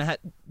beat him at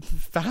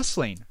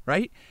Fastlane,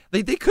 right?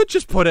 They could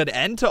just put an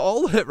end to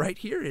all of it right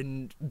here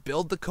and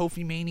build the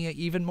Kofi Mania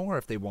even more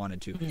if they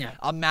wanted to. Yeah.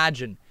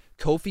 Imagine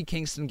Kofi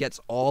Kingston gets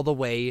all the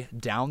way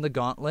down the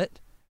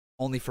gauntlet,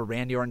 only for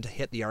Randy Orton to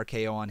hit the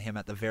RKO on him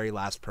at the very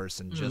last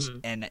person,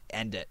 and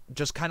end it.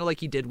 Just kind of like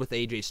he did with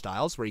AJ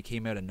Styles, where he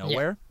came out of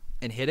nowhere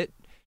and hit it.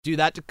 Do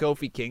that to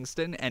Kofi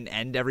Kingston and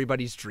end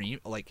everybody's dream.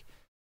 Like,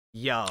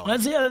 yo.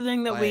 That's the other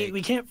thing that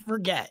we can't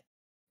forget.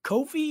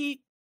 Kofi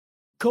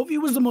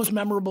was the most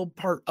memorable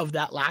part of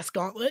that last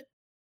gauntlet,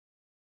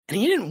 and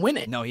he didn't win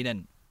it. No, he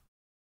didn't.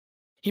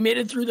 He made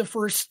it through the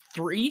first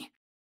 3.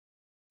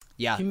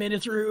 Yeah. He made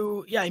it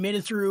through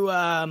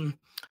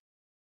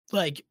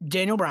like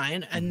Daniel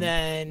Bryan and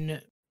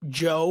then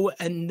Joe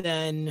and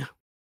then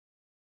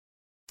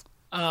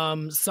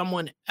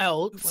someone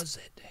else. Who was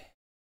it?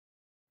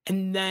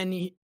 And then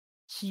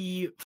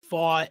he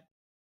fought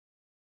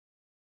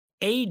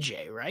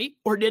AJ, right?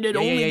 Or did it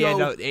only go?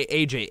 No,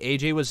 AJ.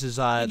 AJ was his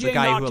the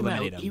guy who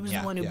eliminated him. He was the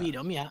one who beat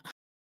him. Yeah.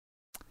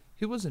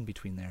 Who was in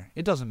between there?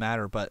 It doesn't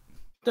matter, but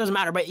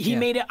he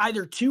made it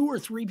either 2 or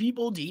 3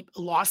 people deep,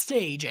 lost to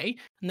AJ,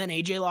 and then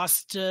AJ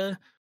lost to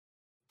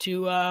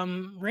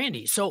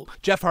Randy. So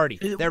Jeff Hardy.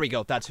 There we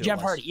go. That's who Jeff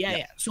it was. Hardy.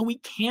 Yeah. So we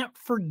can't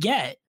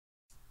forget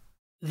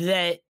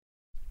that,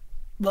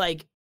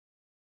 like,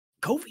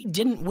 Kofi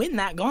didn't win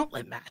that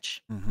gauntlet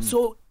match.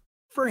 So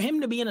for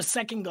him to be in a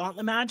second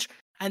gauntlet match,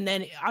 and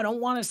then I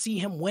don't want to see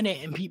him win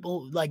it, and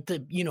people like the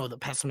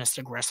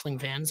pessimistic wrestling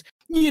fans,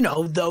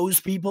 those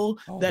people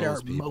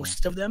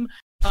most of them,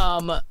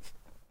 those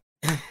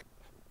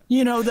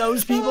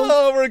people.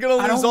 Oh, we're gonna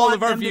lose all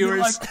of our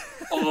viewers. Like,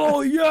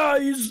 oh yeah,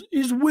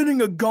 he's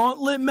winning a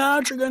gauntlet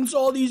match against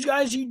all these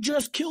guys. He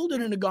just killed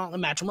it in a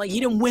gauntlet match. I'm like, he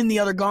didn't win the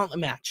other gauntlet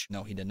match.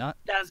 No, he did not.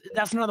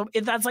 That's another.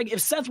 That's like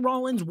if Seth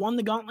Rollins won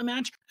the gauntlet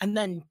match and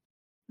then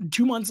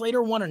 2 months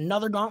later won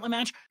another gauntlet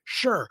match.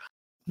 Sure,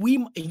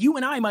 you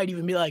and I might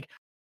even be like,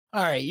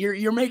 all right,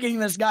 you're making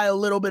this guy a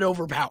little bit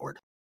overpowered.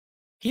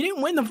 He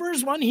didn't win the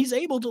first one. He's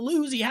able to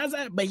lose. He has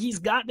that, but he's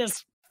got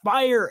this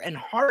fire and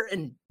heart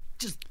and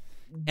just.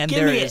 And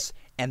there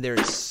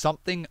is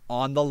something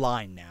on the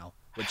line now,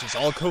 which is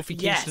all Kofi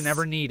Kingston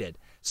ever needed.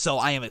 So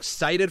I am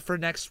excited for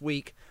next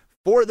week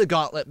for the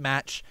gauntlet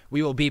match.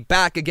 We will be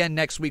back again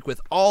next week with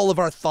all of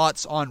our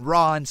thoughts on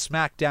Raw and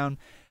SmackDown.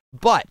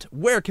 But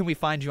where can we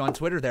find you on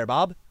Twitter there,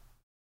 Bob?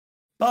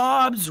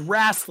 Bob's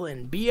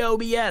Wrasslin.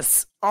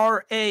 BOBSRASSLIN.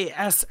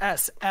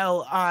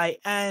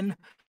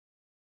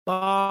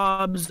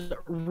 Bob's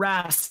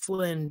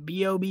Wrasslin.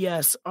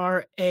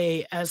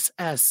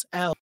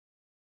 BOBSRASSL.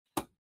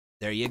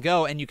 There you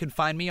go. And you can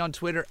find me on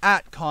Twitter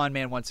at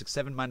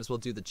Conman167. Might as well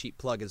do the cheap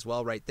plug as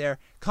well right there.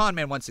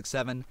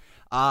 Conman167.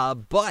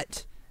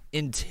 But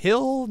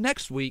until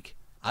next week,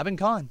 I've been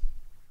Con.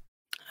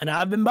 And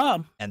I've been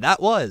Bob. And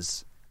that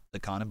was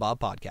the Con and Bob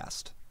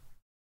Podcast.